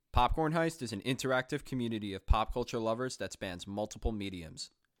Popcorn Heist is an interactive community of pop culture lovers that spans multiple mediums.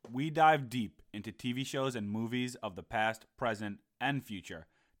 We dive deep into TV shows and movies of the past, present, and future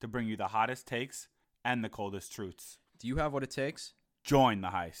to bring you the hottest takes and the coldest truths. Do you have what it takes? Join the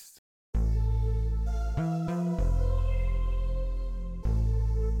heist.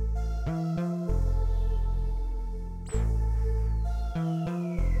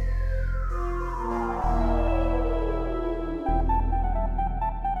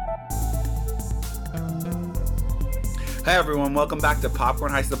 Hey everyone, welcome back to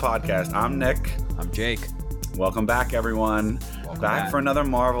Popcorn Heist, the podcast. I'm Nick. I'm Jake. Welcome back, everyone. Back for another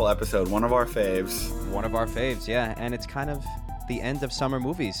Marvel episode, one of our faves. One of our faves, yeah. And it's kind of the end of summer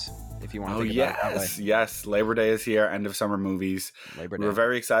movies, if you want to think about it that way. Yes. Labor Day is here, end of summer movies. Labor Day. We're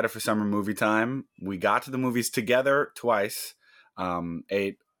very excited for summer movie time. We got to the movies together twice.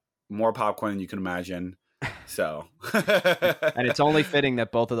 Ate more popcorn than you can imagine. So, and it's only fitting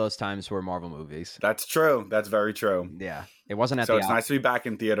that both of those times were Marvel movies. That's true. That's very true. Yeah, it wasn't at so the. It's nice to be back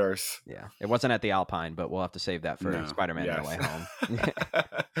in theaters. Yeah, it wasn't at the Alpine, but we'll have to save that for Spider-Man: No Way Home.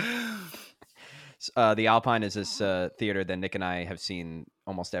 The Alpine is this theater that Nick and I have seen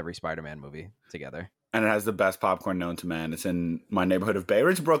almost every Spider-Man movie together, and it has the best popcorn known to man. It's in my neighborhood of Bay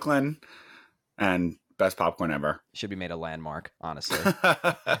Ridge, Brooklyn, and best popcorn ever. Should be made a landmark, honestly.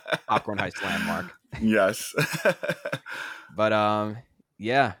 Popcorn Heist landmark. Yes. But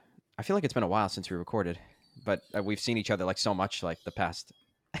yeah, I feel like it's been a while since we recorded, but we've seen each other like so much like the past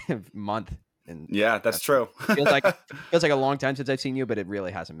month. And yeah, that's true. feels like a long time since I've seen you, but it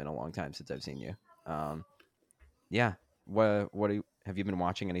really hasn't been a long time since I've seen you. Yeah. What have you been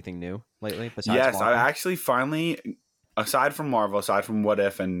watching anything new lately? Besides yes, Marvel? I actually finally, aside from Marvel, aside from What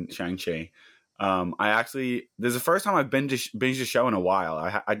If and Shang-Chi, this is the first time I've binged a show in a while.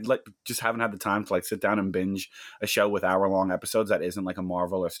 I just haven't had the time to like sit down and binge a show with hour-long episodes that isn't like a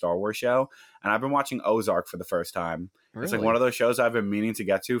Marvel or Star Wars show. And I've been watching Ozark for the first time. Really? It's like one of those shows I've been meaning to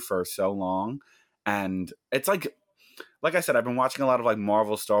get to for so long. And it's like I said, I've been watching a lot of like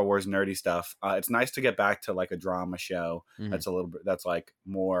Marvel, Star Wars, nerdy stuff. It's nice to get back to like a drama show that's like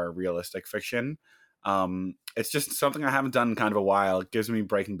more realistic fiction. It's just something I haven't done in kind of a while. It gives me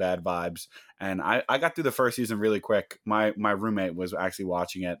Breaking Bad vibes, and I got through the first season really quick. My roommate was actually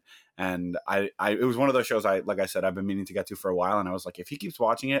watching it, and it was one of those shows like I said, I've been meaning to get to for a while, and I was like, if he keeps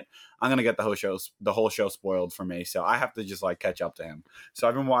watching it, I'm gonna get the whole show spoiled for me. So I have to just like catch up to him. So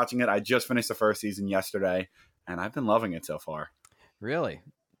I've been watching it. I just finished the first season yesterday, and I've been loving it so far. Really?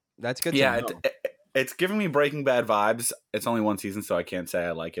 That's good. Yeah, to know. It's giving me Breaking Bad vibes. It's only one season, so I can't say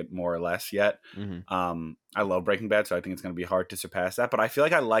I like it more or less yet. Mm-hmm. I love Breaking Bad, so I think it's going to be hard to surpass that. But I feel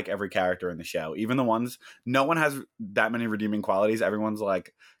like I like every character in the show, even the ones no one has that many redeeming qualities. Everyone's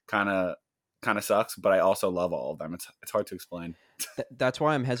like kind of sucks, but I also love all of them. It's hard to explain. That's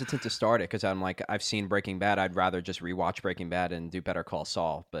why I'm hesitant to start it, because I'm like, I've seen Breaking Bad. I'd rather just rewatch Breaking Bad and do Better Call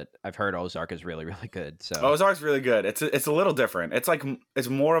Saul. But I've heard Ozark is really, really good. So Ozark's really good. It's a little different. It's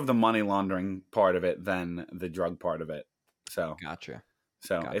more of the money laundering part of it than the drug part of it. So gotcha.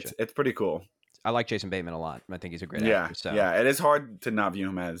 It's pretty cool. I like Jason Bateman a lot. I think he's a great actor. So. Yeah, it is hard to not view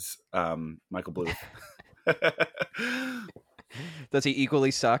him as Michael Bluth. Does he equally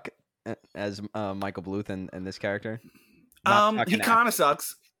suck as Michael Bluth in this character? He kind of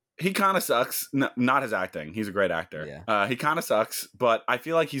sucks. He kind of sucks. No, not his acting. He's a great actor. Yeah. He kind of sucks, but I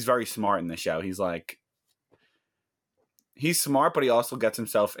feel like he's very smart in the show. He's smart, but he also gets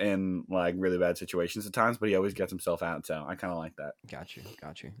himself in like really bad situations at times, but he always gets himself out. So I kind of like that. Got you.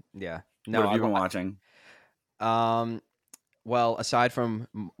 Yeah. No, what have you been watching? Well, aside from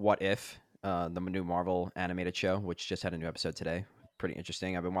What If, the new Marvel animated show, which just had a new episode today, pretty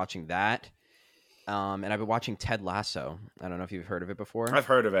interesting. I've been watching that. And I've been watching Ted Lasso. I don't know if you've heard of it before. I've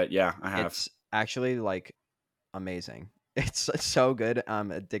heard of it. Yeah, I have. It's actually like amazing. It's so good.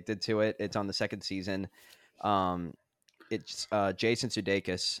 I'm addicted to it. It's on the second season. It's Jason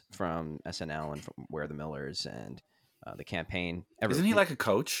Sudeikis from SNL and from We're the Millers and The Campaign. Isn't he like a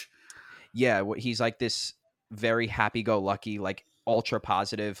coach? Yeah, he's like this very happy-go-lucky, like ultra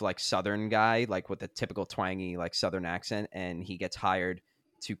positive, like Southern guy, like with a typical twangy, like Southern accent, and he gets hired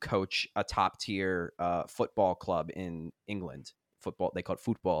to coach a top tier football club in England. Football, they call it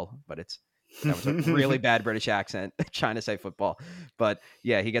football, but that was a really bad British accent trying to say football. But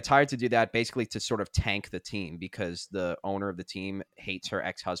yeah, he gets hired to do that basically to sort of tank the team because the owner of the team hates her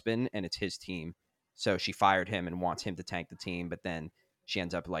ex-husband and it's his team. So she fired him and wants him to tank the team. But then she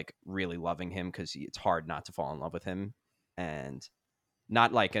ends up like really loving him because it's hard not to fall in love with him. And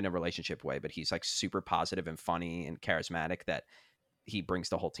not like in a relationship way, but he's like super positive and funny and charismatic that he brings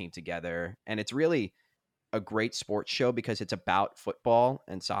the whole team together. And it's really a great sports show because it's about football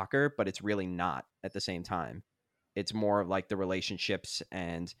and soccer, but it's really not at the same time. It's more like the relationships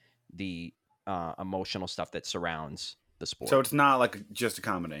and the emotional stuff that surrounds the sport. So it's not like just a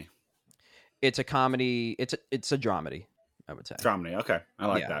comedy. It's a comedy. It's a dramedy, I would say. Dramedy. Okay. I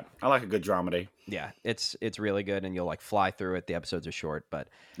like that. I like a good dramedy. Yeah, it's really good, and you'll like fly through it. The episodes are short, but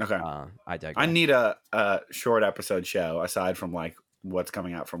okay. I digress. I need a short episode show aside from like what's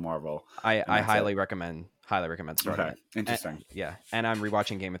coming out from Marvel. I highly recommend starting it. Interesting. And, and I'm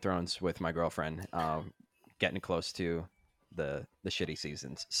rewatching Game of Thrones with my girlfriend, getting close to the shitty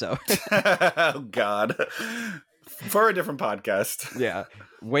seasons. So oh God. For a different podcast. Yeah.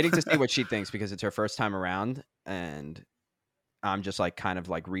 Waiting to see what she thinks because it's her first time around, and I'm just like kind of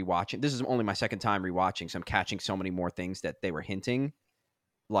like rewatching. This is only my second time rewatching, so I'm catching so many more things that they were hinting.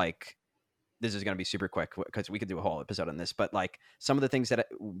 Like, this is going to be super quick because we could do a whole episode on this, but like some of the things that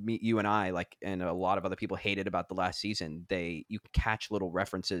you and I like, and a lot of other people hated about the last season, you catch little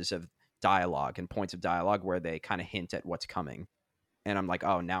references of dialogue and points of dialogue where they kind of hint at what's coming. And I'm like,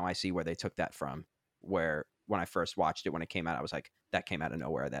 oh, now I see where they took that from. Where when I first watched it, when it came out, I was like, that came out of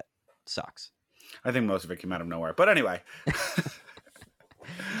nowhere. That sucks. I think most of it came out of nowhere. But anyway.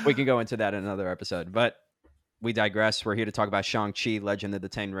 We can go into that in another episode. But we digress. We're here to talk about Shang-Chi, Legend of the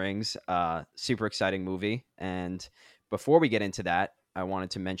Ten Rings. Super exciting movie. And before we get into that, I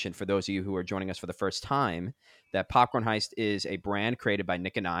wanted to mention for those of you who are joining us for the first time that Popcorn Heist is a brand created by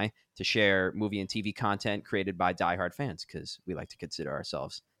Nick and I to share movie and TV content created by diehard fans, because we like to consider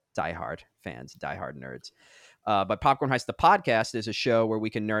ourselves diehard fans, diehard nerds. But Popcorn Heist, the podcast, is a show where we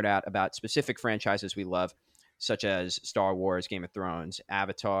can nerd out about specific franchises we love, such as Star Wars, Game of Thrones,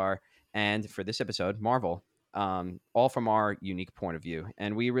 Avatar, and for this episode, Marvel. All from our unique point of view.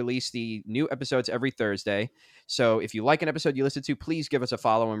 And we release the new episodes every Thursday. So if you like an episode you listen to, please give us a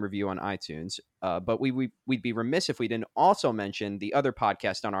follow and review on iTunes. But we'd be remiss if we didn't also mention the other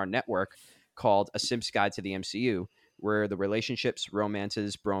podcast on our network called A Simp's Guide to the MCU, where the relationships,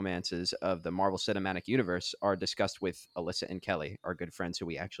 romances, bromances of the Marvel Cinematic Universe are discussed with Alyssa and Kelly, our good friends who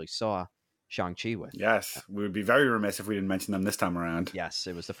we actually saw Shang-Chi with. Yes, we would be very remiss if we didn't mention them this time around. Yes,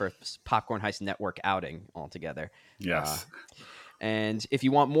 it was the first Popcorn Heist Network outing altogether. Yes. And if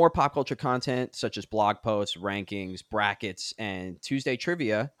you want more pop culture content, such as blog posts, rankings, brackets, and Tuesday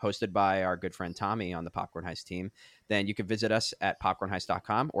trivia hosted by our good friend Tommy on the Popcorn Heist team, then you can visit us at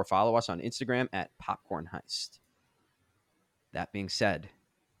popcornheist.com or follow us on Instagram at Popcorn Heist. That being said,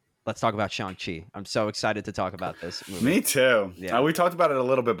 let's talk about Shang-Chi. I'm so excited to talk about this movie. Me too. Yeah. We talked about it a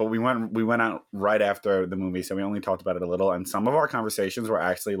little bit, but we went out right after the movie, so we only talked about it a little. And some of our conversations were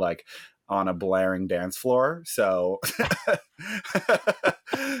actually like on a blaring dance floor. So,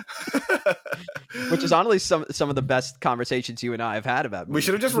 which is honestly some of the best conversations you and I have had about movies. We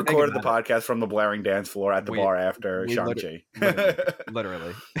should have just recorded the podcast from the blaring dance floor at the bar after Shang-Chi.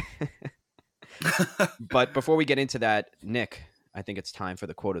 Literally. But before we get into that, Nick, I think it's time for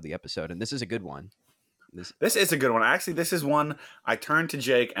the quote of the episode, and this is a good one. This is a good one. Actually, this is one I turned to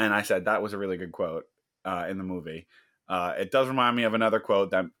Jake and I said that was a really good quote in the movie. It does remind me of another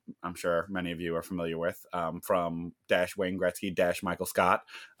quote that I'm sure many of you are familiar with from Dash Wayne Gretzky, Dash Michael Scott.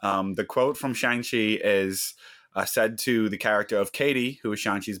 The quote from Shang-Chi is said to the character of Katie, who is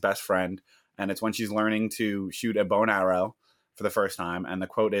Shang-Chi's best friend, and it's when she's learning to shoot a bow and arrow for the first time. And the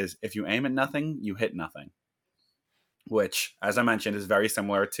quote is, "If you aim at nothing, you hit nothing." Which, as I mentioned, is very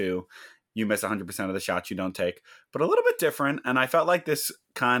similar to you miss 100% of the shots you don't take, but a little bit different. And I felt like this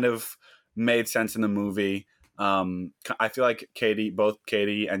kind of made sense in the movie. I feel like both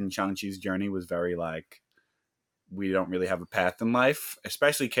Katie and Shang-Chi's journey was very like, we don't really have a path in life,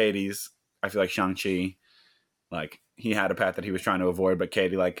 especially Katie's. I feel like Shang-Chi, like he had a path that he was trying to avoid, but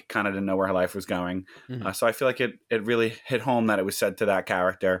Katie like kind of didn't know where her life was going. Mm-hmm. So I feel like it really hit home that it was said to that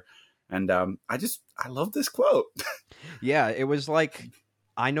character. And I love this quote. Yeah, it was like,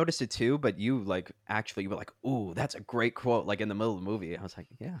 I noticed it too, but you were like, ooh, that's a great quote, like in the middle of the movie. I was like,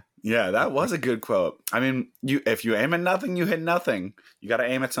 yeah. Yeah, that was a good quote. I mean, if you aim at nothing, you hit nothing. You got to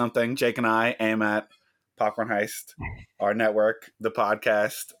aim at something. Jake and I aim at Popcorn Heist, our network, the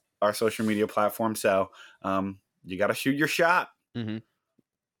podcast, our social media platform. So you got to shoot your shot. Mm-hmm.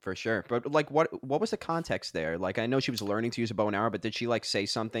 For sure. But like, what was the context there? Like, I know she was learning to use a bow and arrow, but did she like say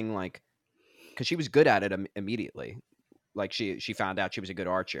something like, because she was good at it immediately. Like she found out she was a good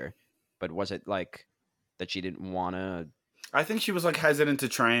archer, but was it like that she didn't want to? I think she was like hesitant to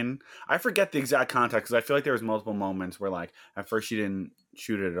train. I forget the exact context because I feel like there was multiple moments where like at first she didn't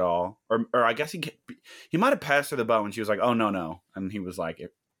shoot it at all, or I guess he might have passed her the bow and she was like, oh no, and he was like,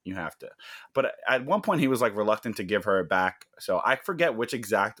 you have to. But at one point he was like reluctant to give her back. So I forget which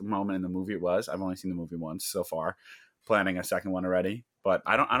exact moment in the movie it was. I've only seen the movie once so far, planning a second one already. But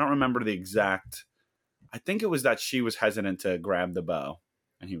I don't remember the exact. I think it was that she was hesitant to grab the bow,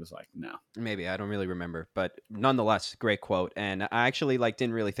 and he was like, "No." Maybe I don't really remember, but nonetheless, great quote. And I actually like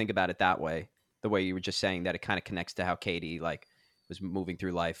didn't really think about it that way. The way you were just saying that, it kind of connects to how Katie like was moving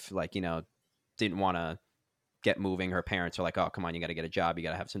through life, like didn't want to get moving. Her parents are like, "Oh, come on, you got to get a job, you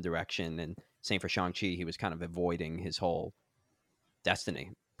got to have some direction." And same for Shang-Chi, he was kind of avoiding his whole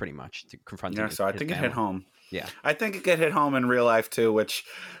destiny, pretty much, to confronting. Yeah, so I think it hit home. Yeah, I think it could hit home in real life too. Which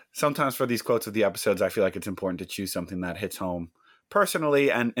sometimes for these quotes of the episodes, I feel like it's important to choose something that hits home personally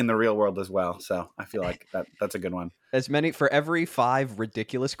and in the real world as well. So I feel like that's a good one. As many for every 5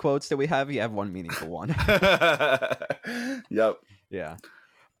 ridiculous quotes that we have, you have one meaningful one. Yep. Yeah.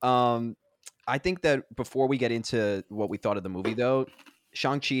 I think that before we get into what we thought of the movie, though,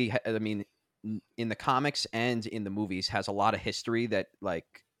 Shang-Chi, I mean, in the comics and in the movies, has a lot of history that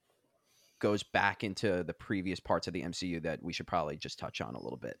like goes back into the previous parts of the MCU that we should probably just touch on a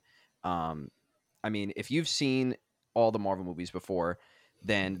little bit. I mean, if you've seen all the Marvel movies before,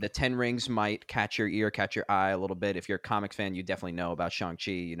 then the 10 Rings might catch your ear, catch your eye a little bit. If you're a comic fan, you definitely know about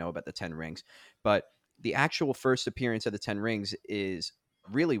Shang-Chi, you know about the 10 Rings. But the actual first appearance of the 10 Rings is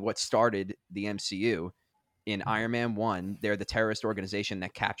really what started the MCU. In Iron Man 1, they're the terrorist organization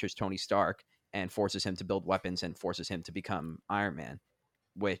that captures Tony Stark and forces him to build weapons and forces him to become Iron Man,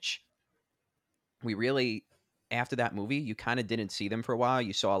 which we really, after that movie, you kind of didn't see them for a while.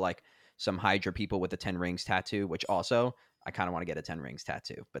 You saw like some Hydra people with the 10 Rings tattoo, which also I kind of want to get a 10 Rings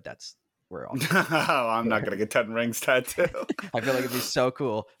tattoo, but that's where all. I'm not gonna get 10 Rings tattoo. I feel like it'd be so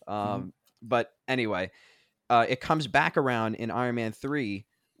cool. But anyway, it comes back around in Iron Man 3,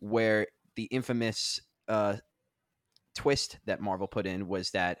 where the infamous twist that Marvel put in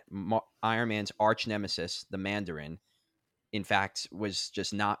was that Iron Man's arch nemesis, the Mandarin, in fact, was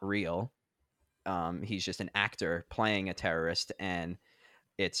just not real. He's just an actor playing a terrorist, and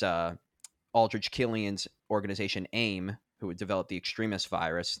it's Aldrich Killian's organization AIM, who had developed the extremist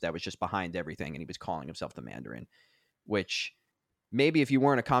virus that was just behind everything, and he was calling himself the Mandarin, which maybe if you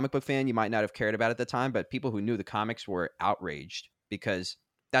weren't a comic book fan, you might not have cared about at the time, but people who knew the comics were outraged, because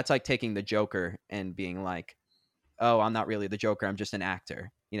that's like taking the Joker and being like, oh, I'm not really the Joker, I'm just an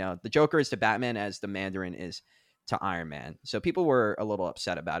actor. The Joker is to Batman as the Mandarin is to Iron Man. So people were a little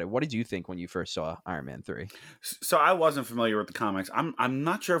upset about it. What did you think when you first saw Iron Man 3? So I wasn't familiar with the comics. I'm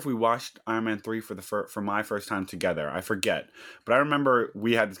not sure if we watched Iron Man 3 for my first time together. I forget. But I remember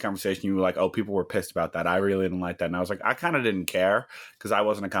we had this conversation. You were like, oh, people were pissed about that. I really didn't like that. And I was like, I kind of didn't care because I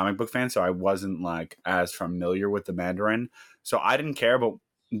wasn't a comic book fan. So I wasn't like as familiar with the Mandarin. So I didn't care. But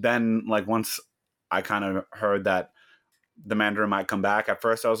then like once I kind of heard that the Mandarin might come back, at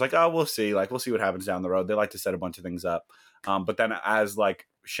first I was like, oh, we'll see. Like, we'll see what happens down the road. They like to set a bunch of things up. But then as like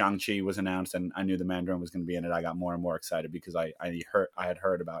Shang-Chi was announced and I knew the Mandarin was going to be in it, I got more and more excited because I had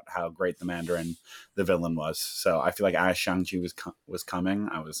heard about how great the Mandarin, the villain, was. So I feel like as Shang-Chi was coming,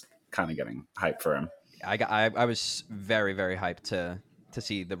 I was kind of getting hyped for him. I was very, very hyped to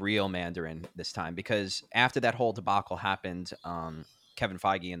see the real Mandarin this time, because after that whole debacle happened, Kevin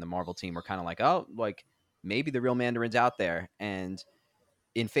Feige and the Marvel team were kind of like, oh, like maybe the real Mandarin's out there. And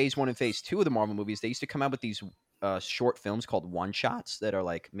in phase 1 and phase 2 of the Marvel movies, they used to come out with these short films called one shots that are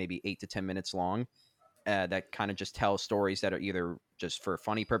like maybe 8 to 10 minutes long, that kind of just tell stories that are either just for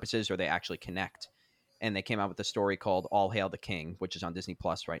funny purposes or they actually connect. And they came out with a story called All Hail the King, which is on Disney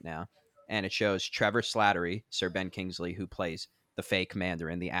Plus right now. And it shows Trevor Slattery, Sir Ben Kingsley, who plays the fake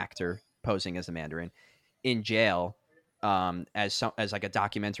Mandarin, the actor posing as the Mandarin, in jail, as like a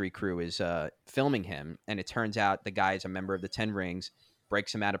documentary crew is filming him. And it turns out the guy is a member of the 10 Rings,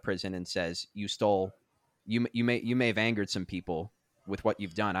 breaks him out of prison and says, you may have angered some people with what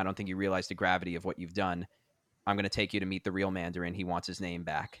you've done. I don't think you realize the gravity of what you've done. I'm going to take you to meet the real Mandarin. He wants his name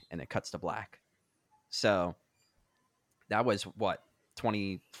back. And it cuts to black. So that was what,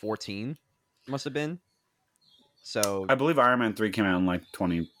 2014 must have been. So I believe Iron Man 3 came out in like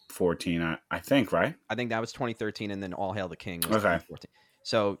 2014, I think, right? I think that was 2013, and then All Hail the King was 2014.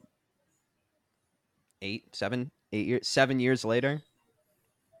 So 7 years later,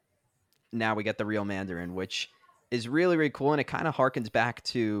 now we get the real Mandarin, which is really, really cool, and it kind of harkens back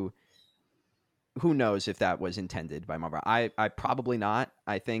to, who knows if that was intended by Marvel. I probably not.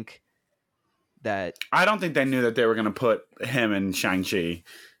 I think that I don't think they knew that they were going to put him in Shang-Chi.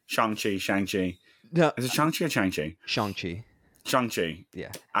 No, is it Shang-Chi or Shang-Chi? Shang-Chi.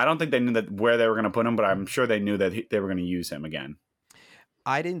 Yeah. I don't think they knew that where they were going to put him, but I'm sure they knew that they were going to use him again.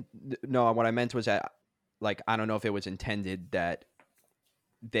 I didn't know. What I meant was that, like, I don't know if it was intended that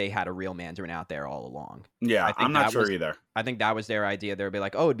they had a real Mandarin out there all along. Yeah, I'm not sure either. I think that was their idea. They'd be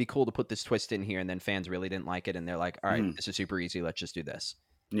like, oh, it'd be cool to put this twist in here. And then fans really didn't like it. And they're like, all right, this is super easy. Let's just do this.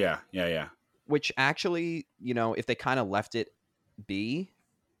 Yeah. Which actually, if they kind of left it be,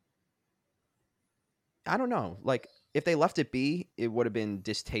 I don't know. Like, if they left it be, it would have been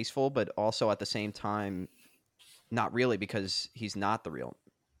distasteful, but also at the same time, not really, because he's not the real.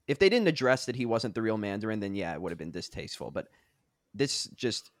 If they didn't address that he wasn't the real Mandarin, then yeah, it would have been distasteful. But this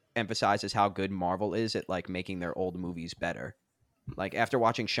just emphasizes how good Marvel is at like making their old movies better. Like after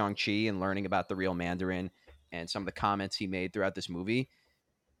watching Shang-Chi and learning about the real Mandarin and some of the comments he made throughout this movie,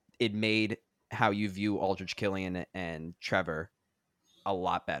 it made how you view Aldrich Killian and Trevor a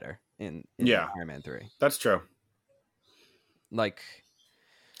lot better in Iron Man 3. That's true. Like,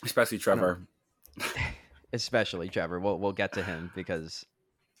 especially Trevor. Especially Trevor. We'll get to him because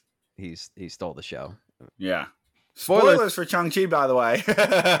he stole the show. Yeah. Spoilers for Shang-Chi, by the way.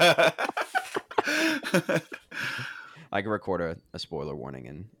 I can record a spoiler warning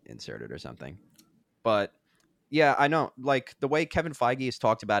and insert it or something. But yeah, I know. Like the way Kevin Feige has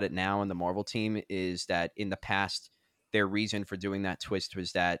talked about it now in the Marvel team is that in the past, their reason for doing that twist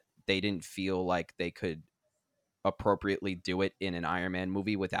was that they didn't feel like they could appropriately do it in an Iron Man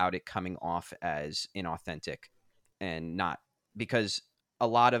movie without it coming off as inauthentic, and not because a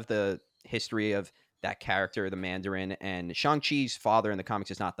lot of the history of that character, the Mandarin, and Shang-Chi's father in the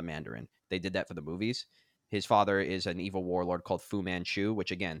comics is not the Mandarin. They did that for the movies. His father is an evil warlord called Fu Manchu,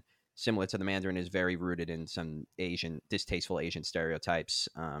 which again, similar to the Mandarin, is very rooted in some distasteful Asian stereotypes.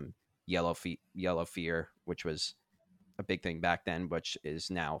 Yellow fear, which was a big thing back then, which is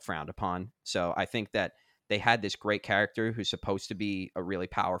now frowned upon. So I think that they had this great character who's supposed to be a really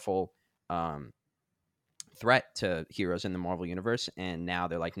powerful threat to heroes in the Marvel universe, and now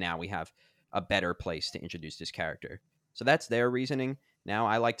they're like, now we have a better place to introduce this character. So that's their reasoning. Now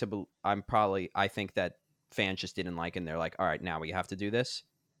I think that fans just didn't like it, and they're like, all right, now we have to do this.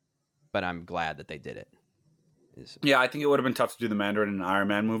 But I'm glad that they did it. Yeah, I think it would have been tough to do the Mandarin in an Iron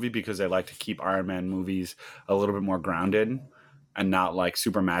Man movie because they like to keep Iron Man movies a little bit more grounded and not like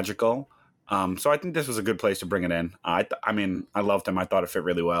super magical. So I think this was a good place to bring it in. I mean, I loved him. I thought it fit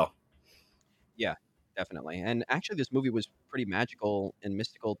really well. Yeah, definitely. And actually, this movie was pretty magical and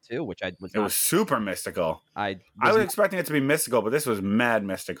mystical too, which It was super mystical. I was expecting it to be mystical, but this was mad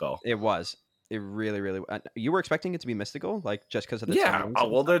mystical. It was. It really, really. You were expecting it to be mystical, like just because of the 10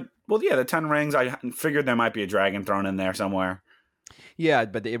 rings? The 10 rings. I figured there might be a dragon thrown in there somewhere. Yeah,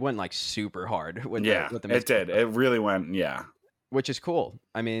 but it went like super hard. With the it did. It really went. Yeah, which is cool.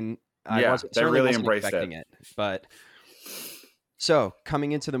 I mean, they really embraced it. But so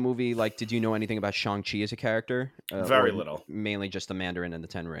coming into the movie, like, did you know anything about Shang-Chi as a character? Very little. Mainly just the Mandarin and the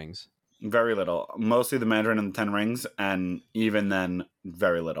 10 rings. Very little. Mostly the Mandarin and the 10 rings, and even then,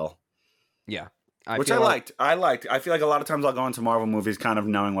 very little. Yeah. Which I liked. I feel like a lot of times I'll go into Marvel movies kind of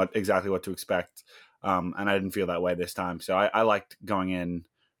knowing exactly what to expect. And I didn't feel that way this time. So I liked going in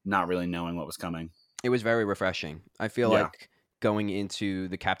not really knowing what was coming. It was very refreshing. I feel like going into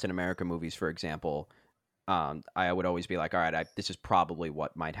the Captain America movies, for example, I would always be like, all right, this is probably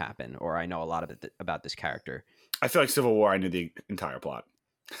what might happen. Or I know a lot of it about this character. I feel like Civil War, I knew the entire plot.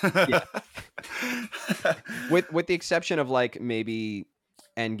 Yeah. With the exception of like maybe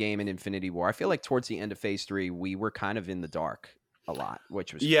Endgame and Infinity War, I feel like towards the end of Phase 3, we were kind of in the dark a lot,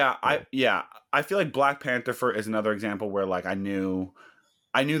 which was I feel like Black Panther is another example where like I knew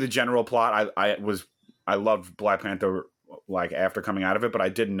the general plot. I loved Black Panther like after coming out of it, but I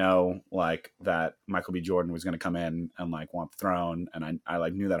didn't know like that Michael B. Jordan was going to come in and like want the throne, and I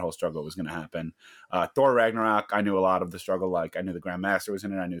like knew that whole struggle was going to happen. Thor Ragnarok, I knew a lot of the struggle. Like I knew the Grandmaster was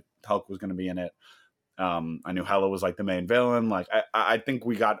in it. I knew Hulk was going to be in it. I knew Hela was like the main villain. Like I think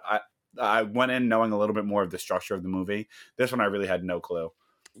I went in knowing a little bit more of the structure of the movie. This one I really had no clue.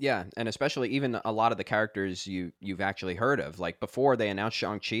 Yeah, and especially even a lot of the characters you've actually heard of. Like before they announced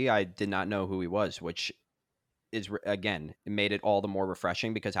Shang-Chi, I did not know who he was, which is again, it made it all the more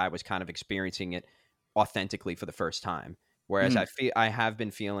refreshing because I was kind of experiencing it authentically for the first time. Whereas I have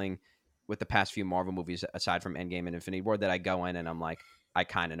been feeling with the past few Marvel movies, aside from Endgame and Infinity War, that I go in and I'm like, I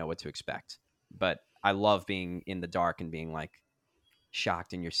kind of know what to expect. But I love being in the dark and being like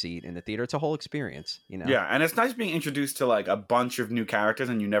shocked in your seat in the theater. It's a whole experience, you know? Yeah, and it's nice being introduced to like a bunch of new characters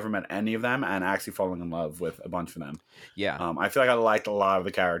and you never met any of them and actually falling in love with a bunch of them. Yeah. I feel like I liked a lot of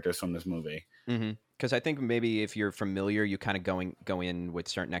the characters from this movie. Mm-hmm. Because I think maybe if you're familiar, you kind of go in with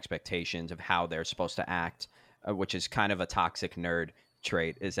certain expectations of how they're supposed to act, which is kind of a toxic nerd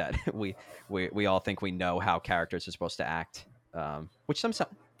trait, is that we all think we know how characters are supposed to act, which sometimes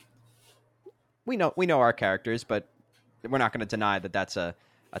we know our characters, but we're not going to deny that that's a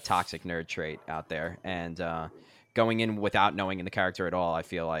a toxic nerd trait out there, and going in without knowing the character at all, I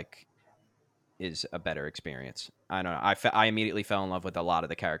feel like is a better experience. I don't know. I immediately fell in love with a lot of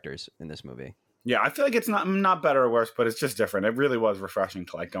the characters in this movie. Yeah, I feel like it's not better or worse, but it's just different. It really was refreshing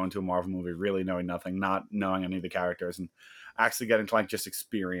to like go into a Marvel movie really knowing nothing, not knowing any of the characters, and actually getting to like just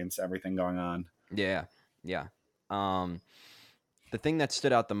experience everything going on. Yeah, yeah. Um, the thing that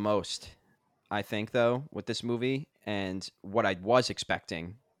stood out the most, I think, though, with this movie and what I was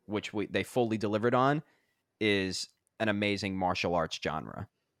expecting, which they fully delivered on, is an amazing martial arts genre.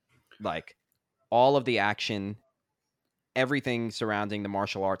 Like all of the action, everything surrounding the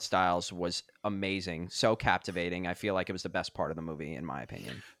martial arts styles was amazing, so captivating. I feel like it was the best part of the movie, in my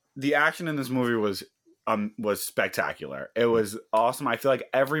opinion. The action in this movie was spectacular. It was awesome. I feel like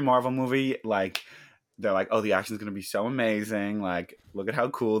every Marvel movie, like they're like, oh, the action's gonna be so amazing. Like, look at how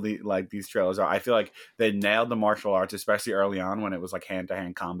cool these trailers are. I feel like they nailed the martial arts, especially early on when it was like hand to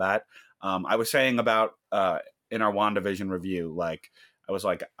hand combat. I was saying about in our WandaVision review, like I was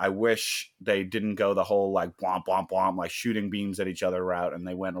like, I wish they didn't go the whole like womp womp womp like shooting beams at each other route, and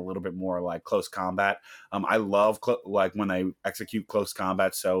they went a little bit more like close combat. I love like when they execute close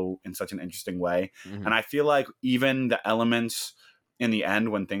combat so in such an interesting way, Mm-hmm. and I feel like even the elements in the end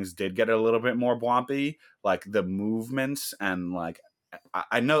when things did get a little bit more bumpy, like the movements and like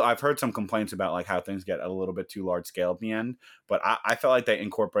I know I've heard some complaints about like how things get a little bit too large scale at the end, but I felt like they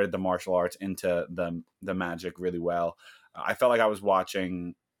incorporated the martial arts into the magic really well. I felt like I was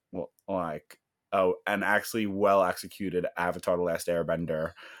watching like an actually well executed Avatar: The Last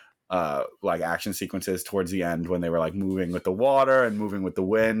Airbender like action sequences towards the end when they were like moving with the water and moving with the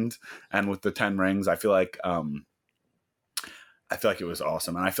wind and with the 10 rings. I feel like it was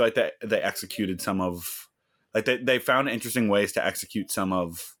awesome, and I feel like they executed some of like they found interesting ways to execute some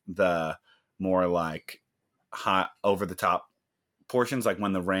of the more like hot over the top portions, like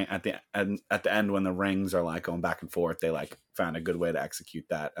when the ring at the end when the rings are like going back and forth. They like found a good way to execute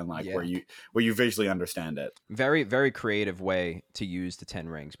that, and like where you visually understand it. Very, very creative way to use the 10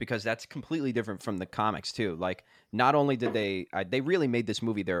 rings, because that's completely different from the comics too. Like, not only did they really made this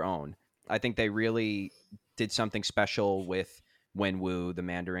movie their own. I think they really did something special with Wenwu, the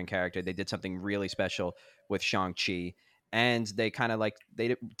Mandarin character. They did something really special with Shang-Chi, and they kind of like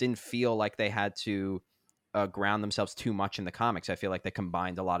they didn't feel like they had to ground themselves too much in the comics. I feel like they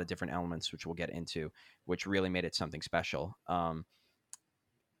combined a lot of different elements, which we'll get into, which really made it something special.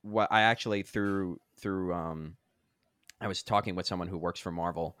 What I actually through I was talking with someone who works for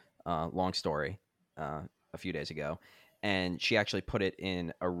Marvel, long story, a few days ago, and she actually put it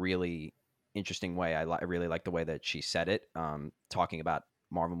in a really interesting way. I really like the way that she said it, talking about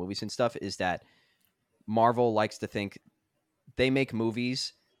Marvel movies and stuff. Is that Marvel likes to think they make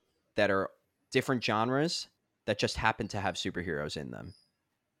movies that are different genres that just happen to have superheroes in them,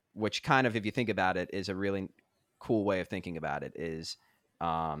 which kind of, if you think about it, is a really cool way of thinking about it. Is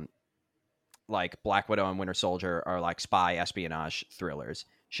um, like Black Widow and Winter Soldier are like spy espionage thrillers.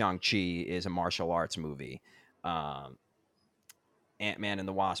 Shang-Chi is a martial arts movie. Um, Ant-Man and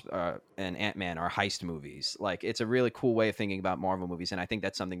the Wasp and Ant-Man are heist movies. Like, it's a really cool way of thinking about Marvel movies, and I think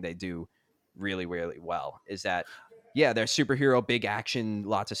that's something they do really, really well. Is that, yeah, they're superhero, big action,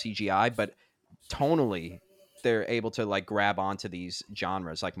 lots of CGI, but tonally, they're able to like grab onto these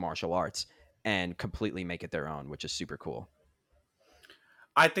genres like martial arts and completely make it their own, which is super cool.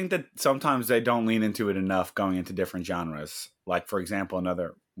 I think that sometimes they don't lean into it enough going into different genres. Like, for example,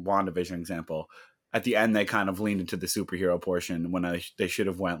 another WandaVision example. At the end, they kind of leaned into the superhero portion when they should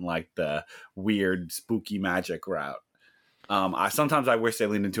have went like the weird, spooky magic route. Sometimes I wish they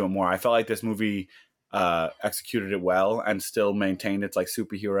leaned into it more. I felt like this movie executed it well and still maintained its like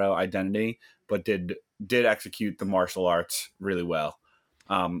superhero identity, but did execute the martial arts really well.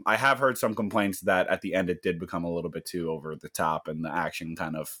 I have heard some complaints that at the end it did become a little bit too over the top and the action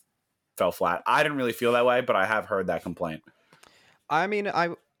kind of fell flat. I didn't really feel that way, but I have heard that complaint. I mean,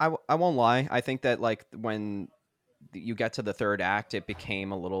 I won't lie. I think that like when you get to the third act, it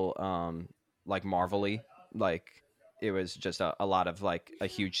became a little like Marvel-y. Like, it was just a lot of like a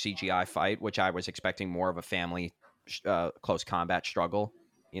huge CGI fight, which I was expecting more of a family close combat struggle,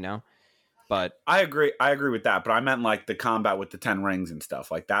 you know. But I agree with that, but I meant like the combat with the 10 rings and stuff.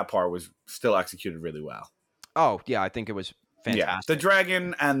 Like that part was still executed really well. oh yeah, I think it was Yeah, the fantastic.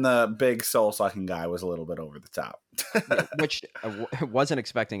 dragon and the big soul sucking guy was a little bit over the top. Yeah, which wasn't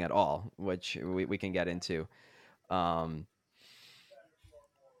expecting at all, which we can get into. Um,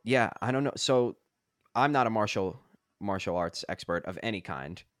 yeah, I don't know. So I'm not a martial arts expert of any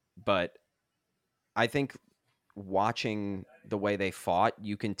kind, but I think watching the way they fought,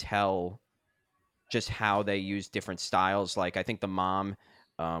 you can tell just how they use different styles. Like, I think the mom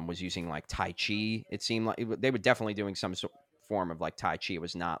was using like Tai Chi. It seemed like they were definitely doing some form of like Tai Chi. It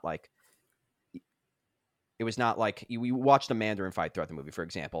was not like you watch the Mandarin fight throughout the movie, for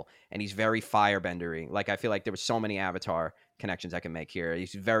example, and he's very firebendery. Like I feel like there was so many Avatar connections I can make here.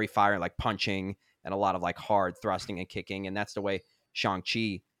 He's very fire, like punching and a lot of like hard thrusting and kicking, and that's the way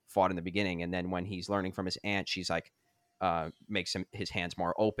Shang-Chi fought in the beginning. And then when he's learning from his aunt, she's like makes his hands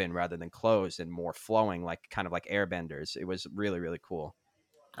more open rather than closed and more flowing, like kind of like airbenders. It was really really cool,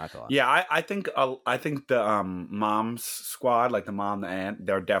 I thought. Yeah, I think the mom's squad, like the mom, the aunt,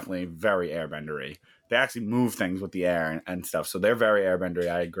 they're definitely very airbendery. They actually move things with the air and stuff, so they're very airbendery.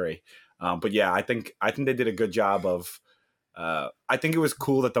 I agree. But yeah, I think they did a good job of. I think it was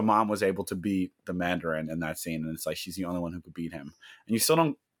cool that the mom was able to beat the Mandarin in that scene, and it's like she's the only one who could beat him. And you still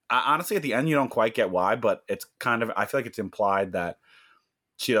don't. Honestly, at the end, you don't quite get why, but it's kind of. I feel like it's implied that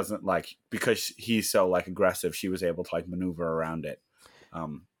she doesn't like because he's so like aggressive. She was able to like maneuver around it.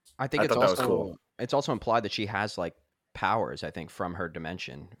 I think I it's thought that was also cool. it's also implied that she has like powers. I think from her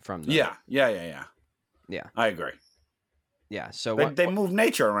dimension, from the Yeah. yeah I agree. yeah. So They move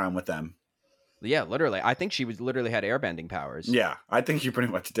nature around with them. Yeah, literally. I think she was literally had airbending powers. Yeah, I think you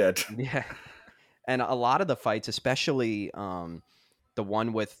pretty much did. Yeah, and a lot of the fights, especially the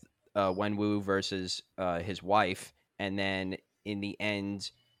one with Wenwu versus his wife, and then in the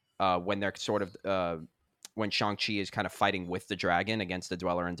end, when they're sort of when Shang-Chi is kind of fighting with the dragon against the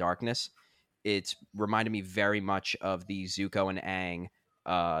Dweller in Darkness, it reminded me very much of the Zuko and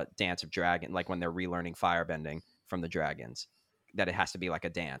Aang Dance of Dragon, like when they're relearning firebending from the dragons. That it has to be like a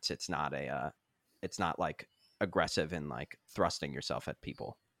dance. It's not like aggressive and like thrusting yourself at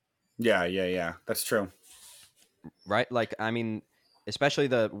people. Yeah. That's true. Right? Like, I mean, especially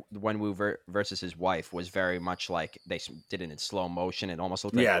the Wenwu versus his wife was very much like they did it in slow motion. It almost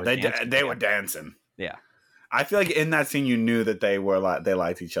looked like Yeah, they were together. dancing. Yeah. I feel like in that scene you knew that they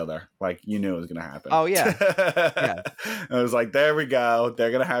liked each other. Like you knew it was gonna happen. Oh yeah. Yeah. It was like there we go. They're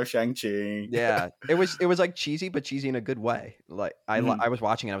gonna have Shang-Chi. Yeah. It was like cheesy, but cheesy in a good way. Like I was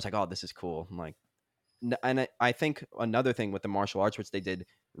watching it, I was like, oh, this is cool. I'm like, and I think another thing with the martial arts, which they did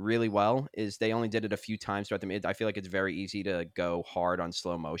really well, is they only did it a few times throughout the. I feel like it's very easy to go hard on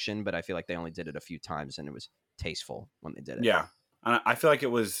slow motion, but I feel like they only did it a few times, and it was tasteful when they did it. Yeah, and I feel like it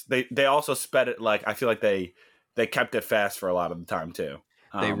was they also sped it. Like I feel like they kept it fast for a lot of the time too.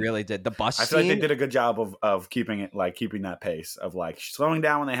 They really did. The bus I feel scene, like they did a good job of keeping that pace of like slowing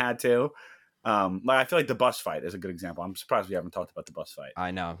down when they had to. Like I feel like the bus fight is a good example. I'm surprised we haven't talked about the bus fight. I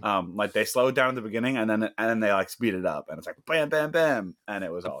know. Like they slowed down at the beginning and then they like speed it up and it's like bam, bam, bam, and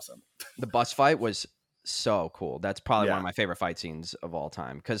it was awesome. The bus fight was so cool. That's probably one of my favorite fight scenes of all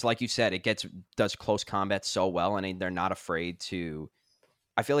time because, like you said, it does close combat so well, and they're not afraid to.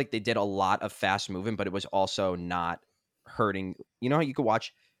 I feel like they did a lot of fast moving, but it was also not hurting. You know how you could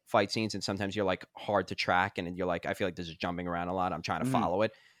watch fight scenes and sometimes you're like hard to track, and you're like, I feel like this is jumping around a lot. I'm trying to follow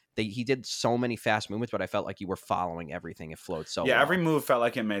it. He did so many fast movements, but I felt like you were following everything. It flowed so well. Every move felt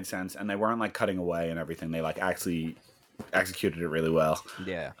like it made sense, and they weren't like cutting away and everything. They like actually executed it really well.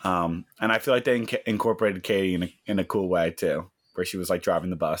 Yeah. And I feel like they incorporated Katie in a cool way too, where she was like driving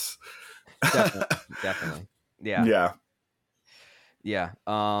the bus. Definitely. Yeah.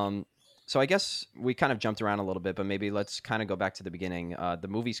 So I guess we kind of jumped around a little bit, but maybe let's kind of go back to the beginning. The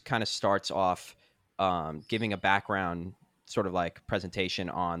movie kind of starts off giving a background sort of like presentation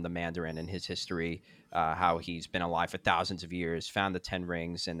on the Mandarin and his history, how he's been alive for thousands of years, found the 10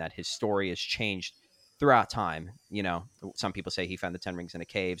 rings, and that his story has changed throughout time. You know, some people say he found the 10 rings in a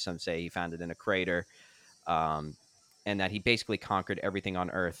cave, some say he found it in a crater, and that he basically conquered everything on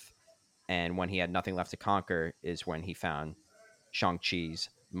Earth. And when he had nothing left to conquer is when he found Shang-Chi's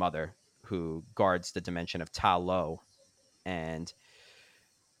mother, who guards the dimension of Ta Lo. And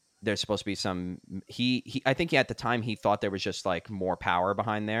there's supposed to be some he I think at the time he thought there was just like more power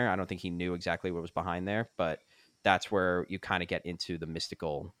behind there. I don't think he knew exactly what was behind there, but that's where you kind of get into the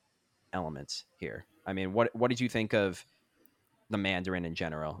mystical elements here. I mean, what did you think of the Mandarin in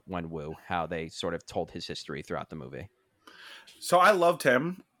general, Wenwu, how they sort of told his history throughout the movie? So I loved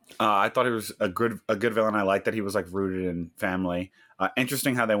him. I thought he was a good villain. I liked that he was like rooted in family.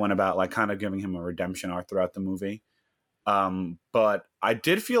 Interesting how they went about like kind of giving him a redemption arc throughout the movie. But I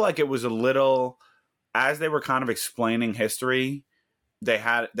did feel like it was a little, as they were kind of explaining history, they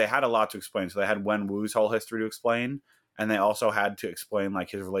had a lot to explain. So they had Wenwu's whole history to explain, and they also had to explain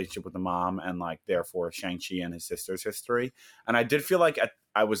like his relationship with the mom and like therefore Shang-Chi and his sister's history. And I did feel like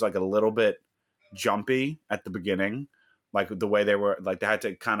I was like a little bit jumpy at the beginning, like the way they were like they had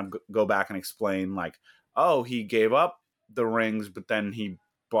to kind of go back and explain like, oh, he gave up the rings, but then he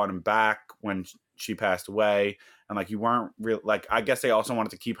brought him back when she passed away, and like you weren't real like I guess they also wanted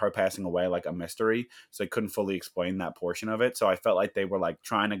to keep her passing away like a mystery, so they couldn't fully explain that portion of it. So I felt like they were like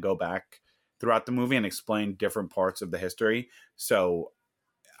trying to go back throughout the movie and explain different parts of the history. So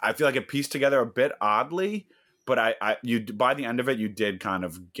I feel like it pieced together a bit oddly, but you by the end of it you did kind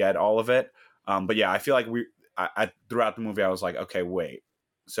of get all of it. But yeah, I feel like I throughout the movie I was like, okay, wait,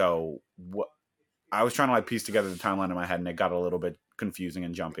 so what? I was trying to like piece together the timeline in my head, and it got a little bit confusing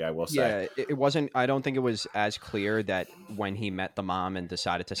and jumpy, I will say. Yeah, it wasn't. I don't think it was as clear that when he met the mom and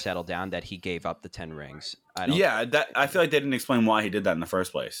decided to settle down that he gave up the 10 rings. I don't. Yeah, that I feel like they didn't explain why he did that in the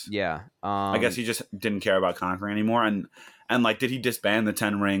first place. Yeah. I guess he just didn't care about conquering anymore, and like, did he disband the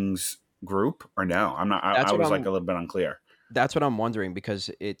 10 Rings group or no? I'm not. I was like a little bit unclear. That's what I'm wondering because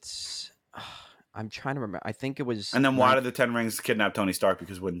it's. I'm trying to remember. I think it was. And then why did the 10 Rings kidnap Tony Stark?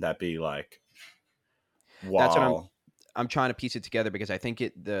 Because wouldn't that be like? That's what I'm trying to piece it together because I think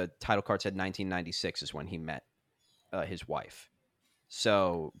the title card said 1996 is when he met his wife.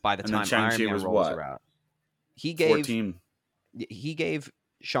 So by the time Iron Man rolls around, he gave 14. He gave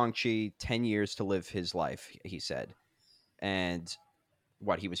Shang-Chi 10 years to live his life, he said. And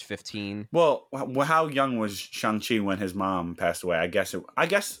what, he was 15? Well, how young was Shang-Chi when his mom passed away? I guess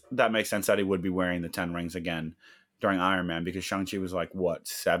that makes sense that he would be wearing the 10 rings again during Iron Man because Shang-Chi was like what,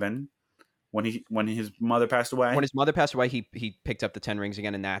 7 when his mother passed away? When his mother passed away, he picked up the 10 rings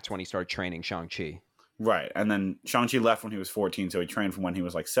again, and that's when he started training Shang-Chi. Right. And then Shang-Chi left when he was 14, so he trained from when he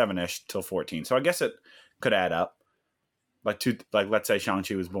was like 7-ish till 14. So I guess it could add up. Like let's say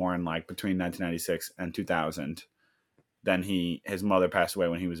Shang-Chi was born like between 1996 and 2000. Then his mother passed away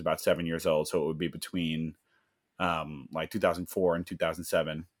when he was about 7 years old, so it would be between like 2004 and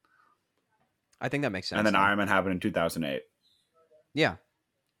 2007. I think that makes sense. And then Iron Man happened in 2008. Yeah.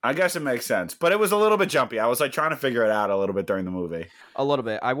 I guess it makes sense, but it was a little bit jumpy. I was like trying to figure it out a little bit during the movie. A little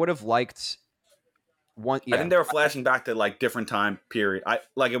bit. I would have liked one. Yeah. I think they were flashing back to like different time period.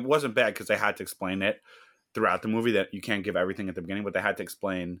 It wasn't bad because they had to explain it throughout the movie that you can't give everything at the beginning, but they had to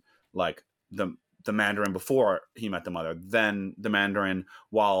explain like the Mandarin before he met the mother, then the Mandarin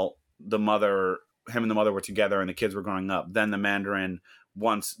while him and the mother were together and the kids were growing up, then the Mandarin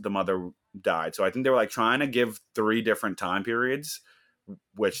once the mother died. So I think they were like trying to give 3 different time periods,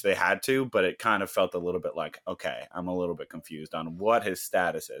 which they had to, but it kind of felt a little bit like, okay, I'm a little bit confused on what his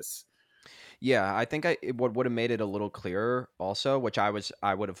status is. Yeah, I think what would have made it a little clearer also, which I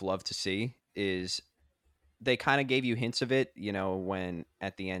would have loved to see, is they kind of gave you hints of it, when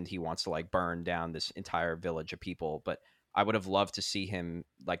at the end he wants to like burn down this entire village of people. But I would have loved to see him,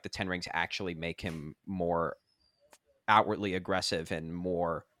 like the 10 rings actually make him more outwardly aggressive and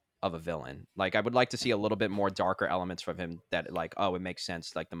more of a villain. Like I would like to see a little bit more darker elements from him that like, oh, it makes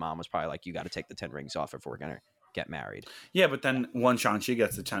sense. Like the mom was probably like, you got to take the 10 rings off if we're going to get married. Yeah, but then once Shang-Chi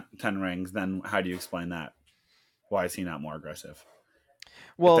gets the 10 rings, then how do you explain that? Why is he not more aggressive?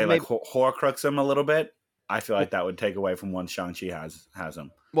 Well, if they like Horcrux him a little bit, I feel like that would take away from once Shang-Chi has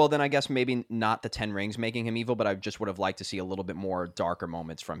him. Well, then I guess maybe not the 10 rings making him evil, but I just would have liked to see a little bit more darker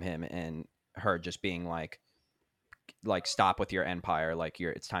moments from him and her just being like stop with your empire, like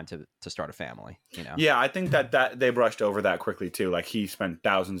it's time to start a family, Yeah, I think that they brushed over that quickly too. Like he spent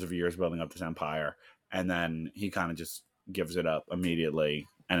thousands of years building up this empire, and then he kind of just gives it up immediately.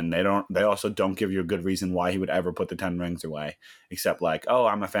 And they also don't give you a good reason why he would ever put the 10 rings away, except like, oh,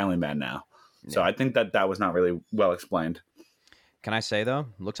 I'm a family man now. Yeah. So I think that was not really well explained. Can I say though,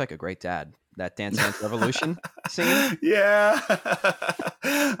 looks like a great dad. That Dance Dance Revolution scene. Yeah,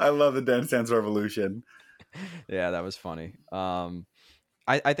 I love the Dance Dance Revolution. Yeah, that was funny.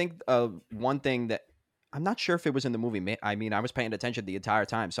 I think one thing that I'm not sure if it was in the movie. I mean, I was paying attention the entire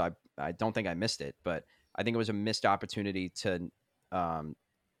time, so I don't think I missed it. But I think it was a missed opportunity to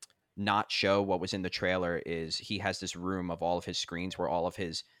not show what was in the trailer. Is he has this room of all of his screens where all of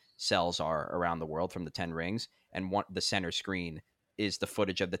his cells are around the world from the 10 rings, and the center screen is the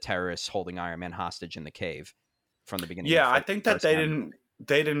footage of the terrorists holding Iron Man hostage in the cave from the beginning. Yeah, I think that they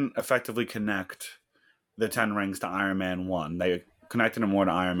didn't effectively connect the 10 rings to Iron Man 1. They connected them more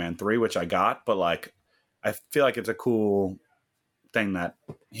to Iron Man 3, which I got, but like I feel like it's a cool thing that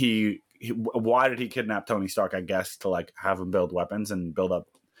why did he kidnap Tony Stark, I guess, to like have him build weapons and build up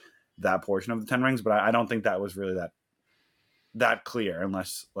that portion of the 10 rings, but I don't think that was really that clear,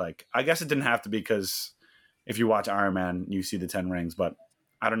 unless like I guess it didn't have to be, because if you watch Iron Man you see the 10 rings, but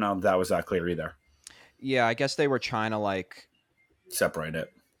I don't know if that was that clear either. Yeah, I guess they were trying to like separate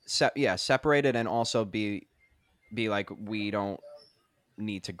it. Separate it, and also be like, we don't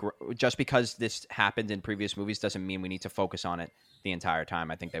need to just because this happened in previous movies doesn't mean we need to focus on it the entire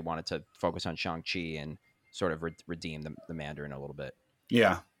time. I think they wanted to focus on Shang-Chi and sort of redeem the Mandarin a little bit.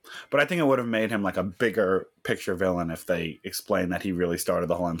 Yeah. But I think it would have made him like a bigger picture villain if they explained that he really started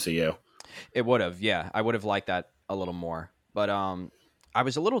the whole MCU. It would have, yeah. I would have liked that a little more. But I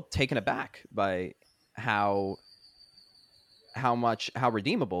was a little taken aback by how how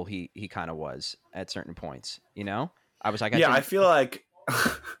redeemable he kind of was at certain points, you know? I was like, I feel like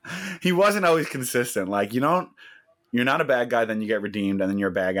he wasn't always consistent. Like, you're not a bad guy, then you get redeemed, and then you're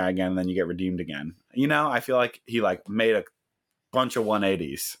a bad guy again, and then you get redeemed again. I feel like he like made a bunch of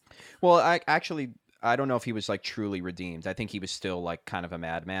 180s. Well, I don't know if he was like truly redeemed. I think he was still like kind of a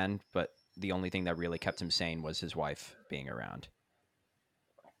madman, but the only thing that really kept him sane was his wife being around.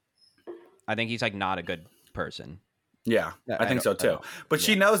 I think he's like not a good person. Yeah, I think so too. But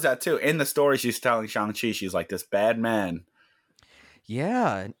she knows that too. In the story, she's telling Shang-Chi, she's like, this bad man.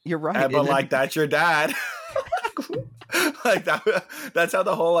 Yeah, you're right. But like, that's your dad. Like that's how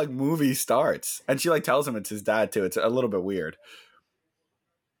the whole like movie starts. And she like tells him it's his dad too. It's a little bit weird.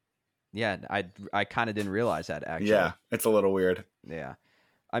 Yeah, I kind of didn't realize that, actually. Yeah, it's a little weird. Yeah.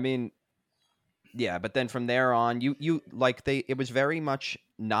 I mean, yeah, but then from there on, you like it was very much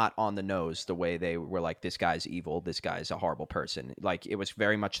not on the nose the way they were like, this guy's evil, this guy's a horrible person. Like, it was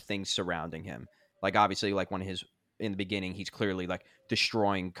very much things surrounding him. Like, obviously, like when in the beginning, he's clearly like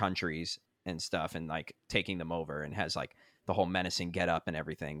destroying countries and stuff and like taking them over, and has like the whole menacing get up and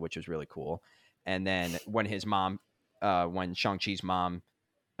everything, which was really cool. And then when his mom, when Shang-Chi's mom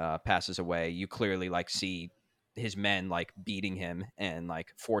passes away, you clearly like see his men like beating him and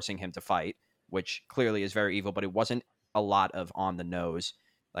like forcing him to fight, which clearly is very evil, but it wasn't a lot of on the nose,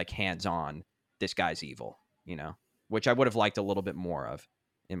 like hands on, this guy's evil, which I would have liked a little bit more of,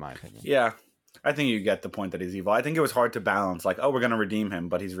 in my opinion. Yeah, I think you get the point that he's evil. I think it was hard to balance, like, oh, we're going to redeem him,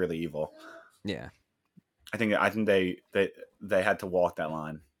 but he's really evil. Yeah. I think they had to walk that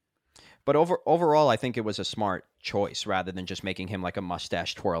line. But overall, I think it was a smart choice rather than just making him like a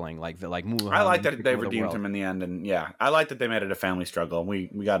mustache twirling, like I like that they redeemed him in the end, and yeah, I like that they made it a family struggle. We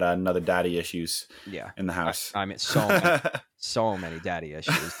got another daddy issues. Yeah. In the house. I mean, so many daddy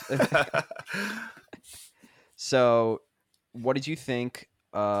issues. So, what did you think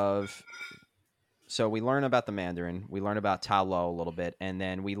of? So we learn about the Mandarin, we learn about Ta Lo a little bit, and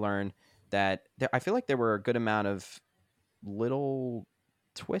then we learn that I feel like there were a good amount of little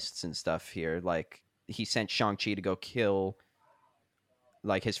twists and stuff here. Like, he sent Shang-Chi to go kill,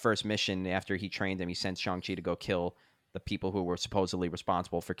 like, his first mission after he trained him, he sent Shang-Chi to go kill the people who were supposedly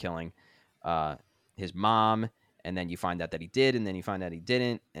responsible for killing his mom, and then you find out that he did, and then you find out he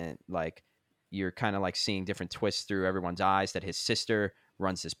didn't, and like, you're kind of like seeing different twists through everyone's eyes, that his sister